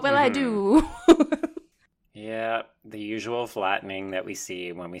 What will I do? Yeah, the usual flattening that we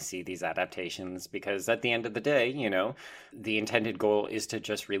see when we see these adaptations, because at the end of the day, the intended goal is to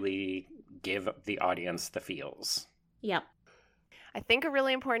just really give the audience the feels. Yep. I think a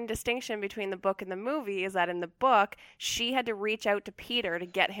really important distinction between the book and the movie is that in the book, she had to reach out to Peter to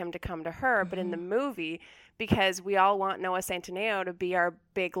get him to come to her. But in the movie, because we all want Noah Centineo to be our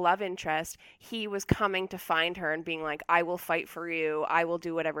big love interest, he was coming to find her and being like, I will fight for you. I will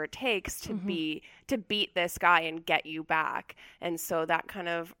do whatever it takes to beat this guy and get you back. And so that kind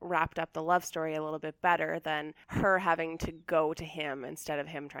of wrapped up the love story a little bit better than her having to go to him instead of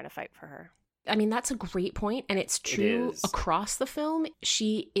him trying to fight for her. I mean, that's a great point, and it's true across the film.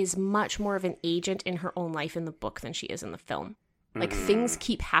 She is much more of an agent in her own life in the book than she is in the film. Like things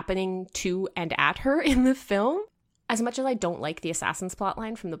keep happening to and at her in the film. As much as I don't like the assassin's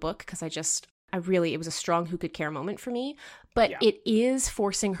plotline from the book, because it was a strong who could care moment for me, but it is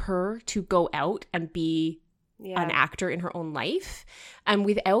forcing her to go out and be an actor in her own life. And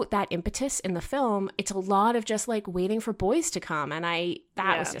without that impetus in the film, it's a lot of just like waiting for boys to come. And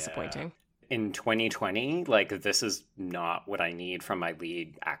that was disappointing. In 2020, like, this is not what I need from my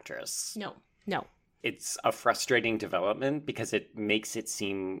lead actress. No. It's a frustrating development because it makes it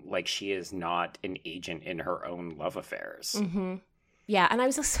seem like she is not an agent in her own love affairs. Mm-hmm. Yeah, and I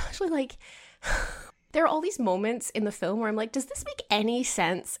was especially like, there are all these moments in the film where I'm like, does this make any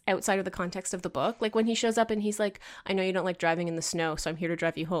sense outside of the context of the book? Like when he shows up and he's like, I know you don't like driving in the snow, so I'm here to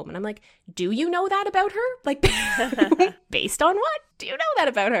drive you home. And I'm like, do you know that about her? Like, based on what? Do you know that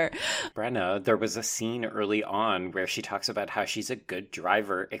about her? Brenna, there was a scene early on where she talks about how she's a good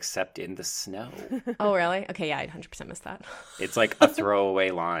driver except in the snow. Oh, really? Okay, yeah, I 100% missed that. It's like a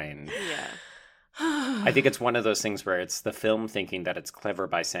throwaway line. Yeah. I think it's one of those things where it's the film thinking that it's clever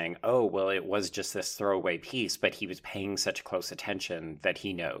by saying, oh, well, it was just this throwaway piece, but he was paying such close attention that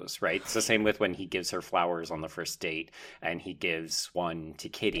he knows, right? It's the same with when he gives her flowers on the first date and he gives one to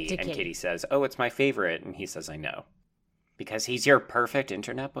Kitty, and Kitty says, oh, it's my favorite. And he says, I know. Because he's your perfect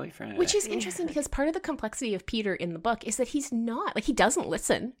internet boyfriend. Which is interesting because part of the complexity of Peter in the book is that he's not, like, he doesn't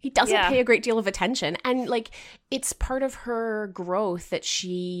listen. He doesn't pay a great deal of attention. And, like, it's part of her growth that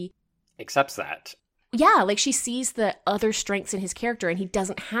she accepts that. Yeah, like she sees the other strengths in his character and he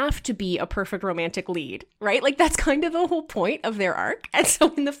doesn't have to be a perfect romantic lead, right? Like that's kind of the whole point of their arc. And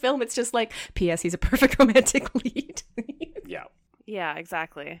so in the film, it's just like, P.S. he's a perfect romantic lead. Yeah. Yeah,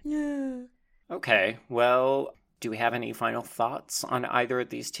 exactly. Yeah. Okay, well, do we have any final thoughts on either of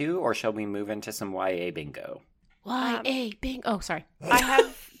these two, or shall we move into some YA bingo? YA bingo. Oh, sorry. I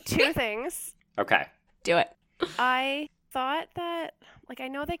have two things. Okay. Do it. I thought that, like, I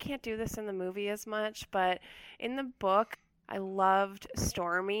know they can't do this in the movie as much, but in the book, I loved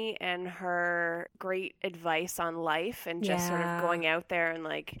Stormy and her great advice on life and just sort of going out there and,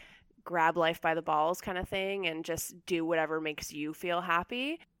 like, grab life by the balls kind of thing and just do whatever makes you feel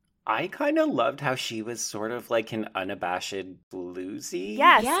happy. I kind of loved how she was sort of like an unabashed bluesy.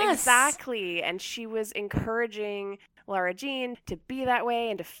 Yes, exactly. And she was encouraging Lara Jean to be that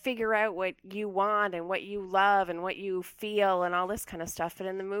way and to figure out what you want and what you love and what you feel and all this kind of stuff. But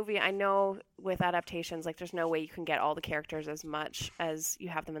in the movie, I know with adaptations, like there's no way you can get all the characters as much as you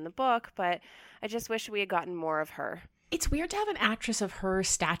have them in the book, but I just wish we had gotten more of her. It's weird to have an actress of her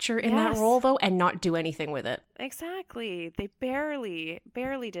stature in that role, though, and not do anything with it. Exactly. They barely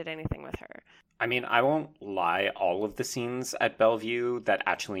did anything with her. I mean, I won't lie, all of the scenes at Bellevue that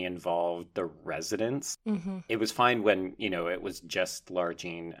actually involved the residents, it was fine when, you know, it was just Lara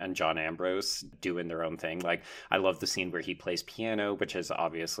Jean and John Ambrose doing their own thing. Like, I love the scene where he plays piano, which is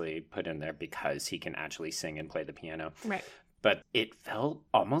obviously put in there because he can actually sing and play the piano. Right. But it felt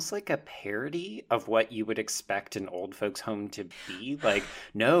almost like a parody of what you would expect an old folks' home to be. Like,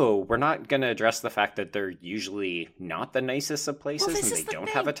 no, we're not going to address the fact that they're usually not the nicest of places and they don't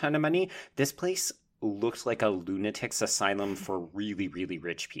have a ton of money. This place looks like a lunatic's asylum for really, really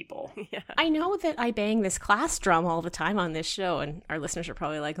rich people. Yeah. I know that I bang this class drum all the time on this show, and our listeners are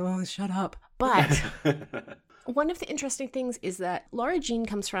probably like, oh, shut up. But one of the interesting things is that Lara Jean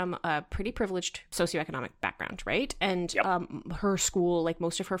comes from a pretty privileged socioeconomic background, right? And her school, like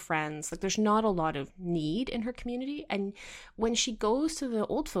most of her friends, like there's not a lot of need in her community. And when she goes to the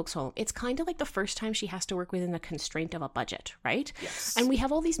old folks home, it's kind of like the first time she has to work within the constraint of a budget, right? Yes. And we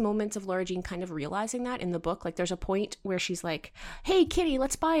have all these moments of Lara Jean kind of realizing that in the book. Like there's a point where she's like, hey, Kitty,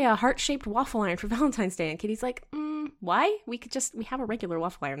 let's buy a heart-shaped waffle iron for Valentine's Day. And Kitty's like, why? We have a regular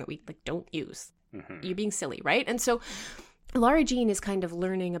waffle iron that we like don't use. You're being silly, right? And so Lara Jean is kind of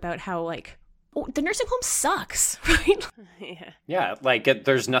learning about how, like, the nursing home sucks, right? Yeah, like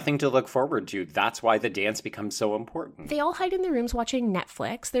there's nothing to look forward to. That's why the dance becomes so important. They all hide in their rooms watching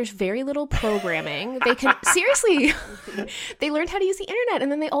Netflix. There's very little programming. They can seriously, they learned how to use the internet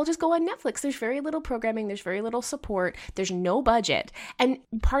and then they all just go on Netflix. There's very little programming. There's very little support. There's no budget. And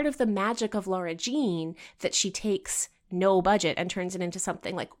part of the magic of Lara Jean that she takes no budget and turns it into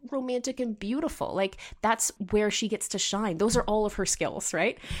something like romantic and beautiful. Like that's where she gets to shine. Those are all of her skills,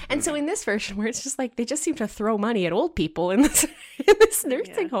 right? And so in this version where it's just like they just seem to throw money at old people in this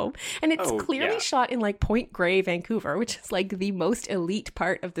nursing home, and it's clearly shot in like Point Grey, Vancouver, which is like the most elite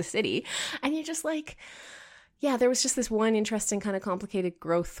part of the city, and you're just like, yeah, there was just this one interesting kind of complicated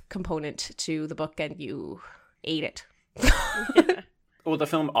growth component to the book and you ate it. Well, the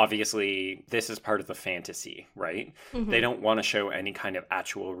film, obviously, this is part of the fantasy, right? Mm-hmm. They don't want to show any kind of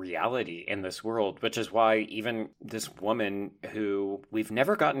actual reality in this world, which is why even this woman who we've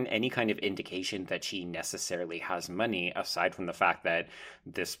never gotten any kind of indication that she necessarily has money, aside from the fact that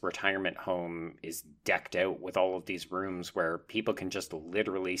this retirement home is decked out with all of these rooms where people can just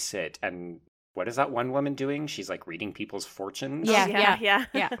literally sit and... What is that one woman doing? She's like reading people's fortunes. Yeah.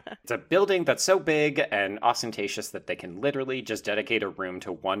 It's a building that's so big and ostentatious that they can literally just dedicate a room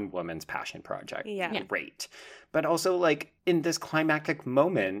to one woman's passion project. Yeah. Great. But also, like, in this climactic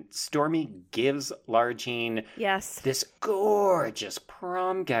moment, Stormy gives Lara Jean this gorgeous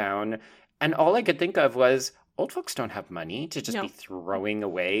prom gown. And all I could think of was, old folks don't have money to just be throwing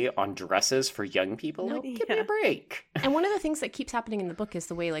away on dresses for young people. Like, give me a break. And one of the things that keeps happening in the book is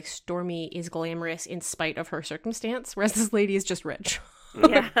the way, like, Stormy is glamorous in spite of her circumstance, whereas this lady is just rich.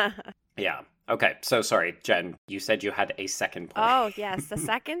 Yeah. Okay. So sorry, Jen, you said you had a second point. Oh, yes. The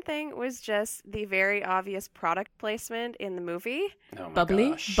second thing was just the very obvious product placement in the movie. Oh my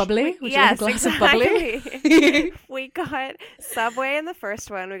bubbly? gosh. Bubbly? Would Yes, you like a glass exactly. of bubbly? We got Subway in the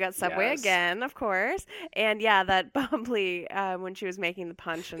first one. We got Subway again, of course. And yeah, that bubbly when she was making the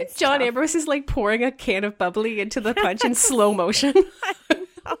punch and John stuff. Ambrose is like pouring a can of bubbly into the punch in slow motion.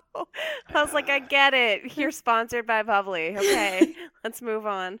 I was like, I get it. You're sponsored by Bubbly. Okay, let's move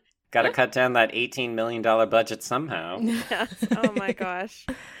on. Got to cut down that $18 million budget somehow. Yes. Oh my gosh.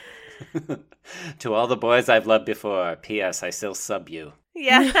 To all the boys I've loved before, P.S. I still sub you.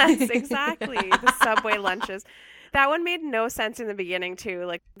 Yes, exactly. The Subway lunches. That one made no sense in the beginning, too.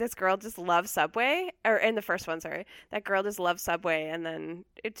 Like, this girl just loves Subway. Or in the first one, sorry. That girl just loves Subway, and then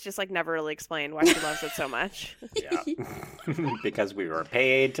it's just, like, never really explained why she loves it so much. Yeah. Because we were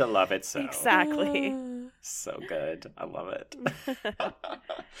paid to love it so. Exactly. So good. I love it.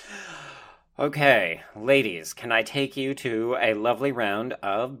 Okay, ladies, can I take you to a lovely round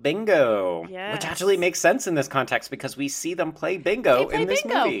of bingo? Yes. Which actually makes sense in this context because we see them play bingo in this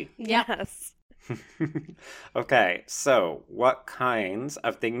movie. Yes. Okay, so what kinds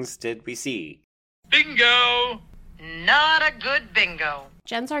of things did we see? Bingo! Not a good bingo.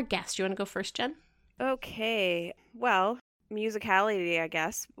 Jen's our guest. You want to go first, Jen? Okay. Well, musicality, I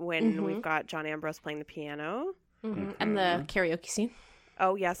guess, when we've got John Ambrose playing the piano. And the karaoke scene.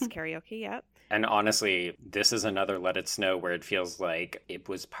 Oh, yes, karaoke, yep. And honestly, this is another Let It Snow where it feels like it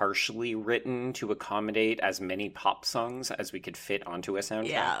was partially written to accommodate as many pop songs as we could fit onto a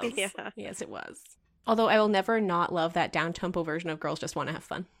soundtrack. Yes. Yes, it was. Although I will never not love that down-tempo version of Girls Just Want to Have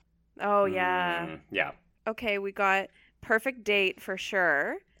Fun. Oh, yeah. Yeah. Okay, we got Perfect Date for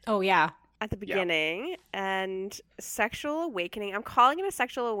sure. Oh, yeah. At the beginning, and Sexual Awakening. I'm calling it a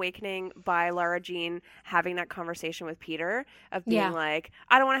sexual awakening by Lara Jean having that conversation with Peter of being like,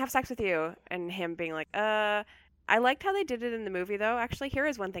 I don't want to have sex with you. And him being like, I liked how they did it in the movie, though. Actually, here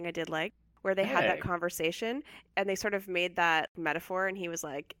is one thing I did like, where they had that conversation, and they sort of made that metaphor, and he was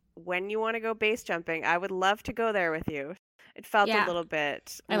like, when you want to go base jumping, I would love to go there with you. It felt a little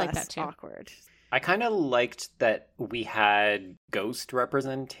bit less awkward. I kind of liked that we had ghost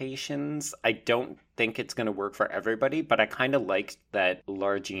representations. I don't think it's going to work for everybody, but I kind of liked that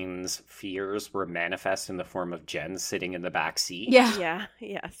Lara Jean's fears were manifest in the form of Jen sitting in the back seat. Yeah. Yeah,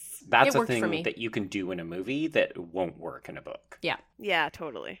 yes. That's a thing that you can do in a movie that won't work in a book. Yeah. Yeah,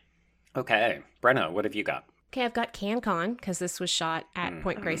 totally. Okay. Brenna, what have you got? Okay, I've got CanCon, because this was shot at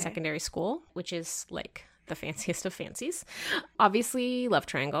Point Grey Secondary School, which is like the fanciest of fancies. Obviously, love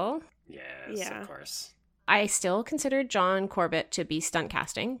triangle. Yes, of course. I still consider John Corbett to be stunt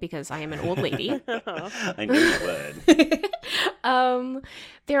casting because I am an old lady. I knew you would.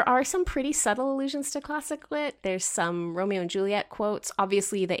 There are some pretty subtle allusions to classic lit. There's some Romeo and Juliet quotes.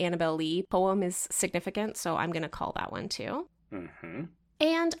 Obviously, the Annabelle Lee poem is significant, so I'm going to call that one too. Mm-hmm.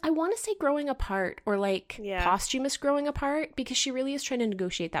 And I want to say growing apart or like posthumous growing apart because she really is trying to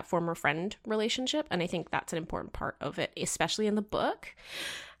negotiate that former friend relationship. And I think that's an important part of it, especially in the book.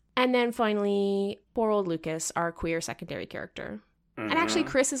 And then finally, poor old Lucas, our queer secondary character. And actually,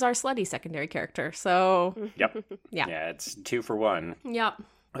 Chris is our slutty secondary character. So, Yep. Yeah, it's 2 for 1. Yep.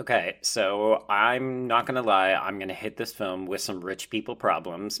 Okay, so I'm not going to lie. I'm going to hit this film with some rich people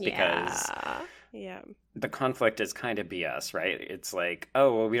problems because the conflict is kind of BS, right? It's like,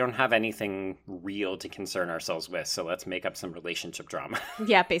 oh, well, we don't have anything real to concern ourselves with, so let's make up some relationship drama.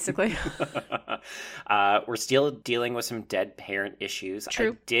 Yeah, basically. We're still dealing with some dead parent issues.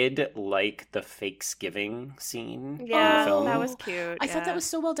 True. I did like the Fakesgiving scene in the Yeah, film. that was cute. I thought that was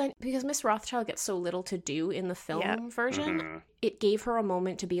so well done because Miss Rothschild gets so little to do in the film version. Mm-hmm. It gave her a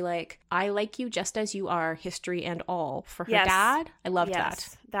moment to be like, I like you just as you are, history and all. For her Yes. dad, I loved Yes,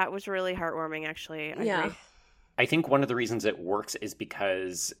 that. that was really heartwarming, actually. I agree. I think one of the reasons it works is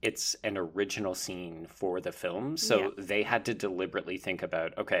because it's an original scene for the film. So they had to deliberately think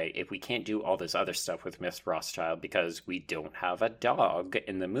about, okay, if we can't do all this other stuff with Miss Rothschild because we don't have a dog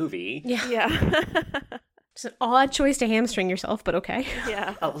in the movie. Yeah. It's an odd choice to hamstring yourself, but okay.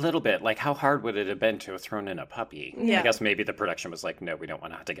 Yeah. A little bit. Like, how hard would it have been to have thrown in a puppy? Yeah. I guess maybe the production was like, no, we don't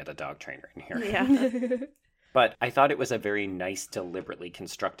want to have to get a dog trainer in here. Yeah. But I thought it was a very nice, deliberately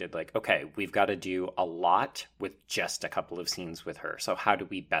constructed, like, okay, we've got to do a lot with just a couple of scenes with her. So how do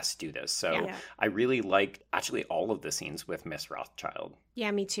we best do this? So I really liked actually all of the scenes with Miss Rothschild.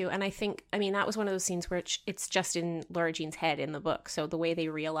 Yeah, me too. And I think, that was one of those scenes where it's just in Laura Jean's head in the book. So the way they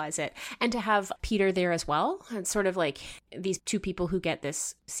realize it. And to have Peter there as well, it's sort of like these two people who get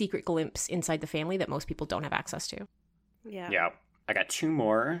this secret glimpse inside the family that most people don't have access to. Yeah. Yeah. I got two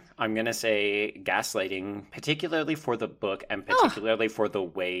more. I'm going to say gaslighting, particularly for the book and particularly for the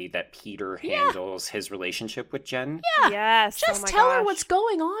way that Peter handles his relationship with Jen. Yeah. Yes. Just tell her what's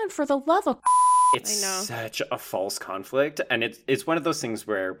going on, for the love of... It's such a false conflict. And it's one of those things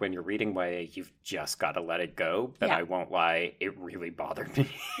where when you're reading YA, you've just got to let it go. But I won't lie, it really bothered me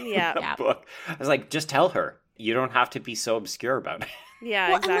in the book. I was like, just tell her. You don't have to be so obscure about it.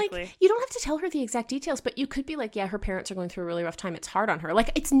 Yeah, exactly. And you don't have to tell her the exact details, but you could be like, yeah, her parents are going through a really rough time. It's hard on her. Like,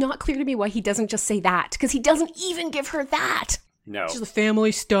 it's not clear to me why he doesn't just say that, because he doesn't even give her that. No. It's just the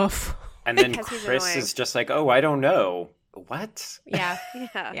family stuff. And then Chris is just like, oh, I don't know. What? Yeah.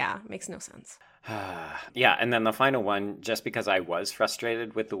 Yeah. Makes no sense. Yeah, and then the final one, just because I was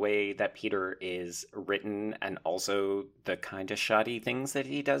frustrated with the way that Peter is written and also the kind of shoddy things that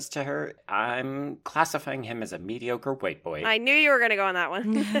he does to her, I'm classifying him as a mediocre white boy. I knew you were going to go on that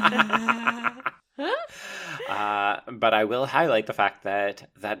one. But I will highlight the fact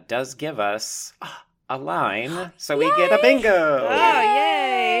that does give us a line, so we get a bingo! Oh,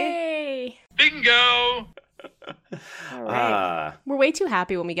 yay! Bingo! All right. We're way too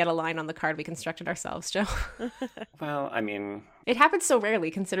happy when we get a line on the card we constructed ourselves, Joe. Well, I mean... It happens so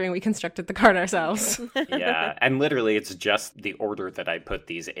rarely considering we constructed the card ourselves. Yeah, and literally it's just the order that I put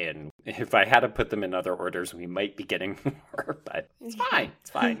these in. If I had to put them in other orders, we might be getting more, but it's fine.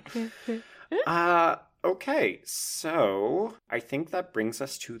 It's fine. Okay, so I think that brings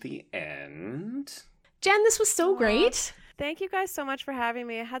us to the end. Jen, this was so great. Thank you guys so much for having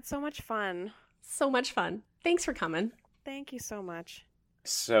me. I had so much fun. So much fun. Thanks for coming. Thank you so much.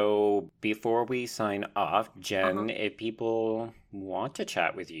 So before we sign off, Jen, if people want to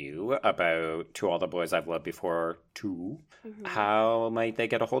chat with you about To All the Boys I've Loved Before 2, how might they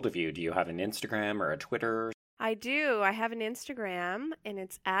get a hold of you? Do you have an Instagram or a Twitter? I do. I have an Instagram, and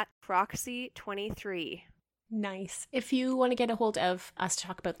it's at Proxy23. Nice. If you want to get a hold of us to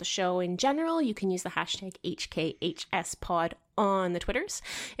talk about the show in general, you can use the hashtag HKHSPod on the Twitters.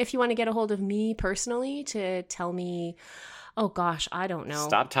 If you want to get a hold of me personally to tell me, oh gosh, I don't know.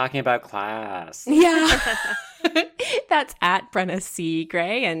 Stop talking about class. Yeah. That's at Brenna C.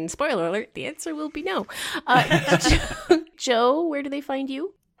 Gray. And spoiler alert, the answer will be no. Joe, where do they find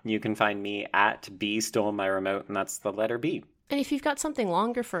you? You can find me at B Stole My Remote, and that's the letter B. And if you've got something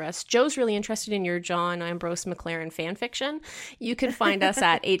longer for us, Joe's really interested in your John Ambrose McLaren fan fiction. You can find us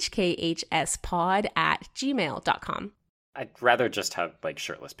at hkhspod@gmail.com. I'd rather just have like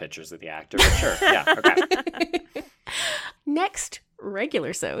shirtless pictures of the actor, but sure. Yeah, okay. Next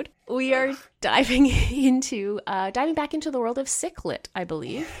regular-sode, we are diving back into the world of Sicklit, I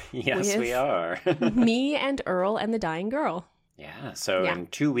believe. Yes, we are. Me and Earl and the Dying Girl. Yeah, so in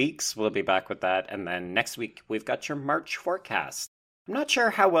 2 weeks, we'll be back with that. And then next week, we've got your March forecast. I'm not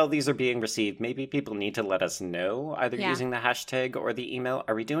sure how well these are being received. Maybe people need to let us know, either using the hashtag or the email.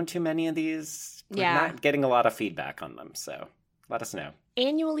 Are we doing too many of these? We're not getting a lot of feedback on them, so let us know.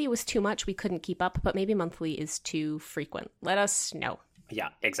 Annually was too much. We couldn't keep up, but maybe monthly is too frequent. Let us know. Yeah,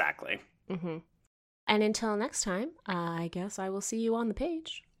 exactly. Mm-hmm. And until next time, I guess I will see you on the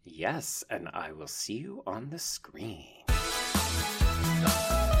page. Yes, and I will see you on the screen.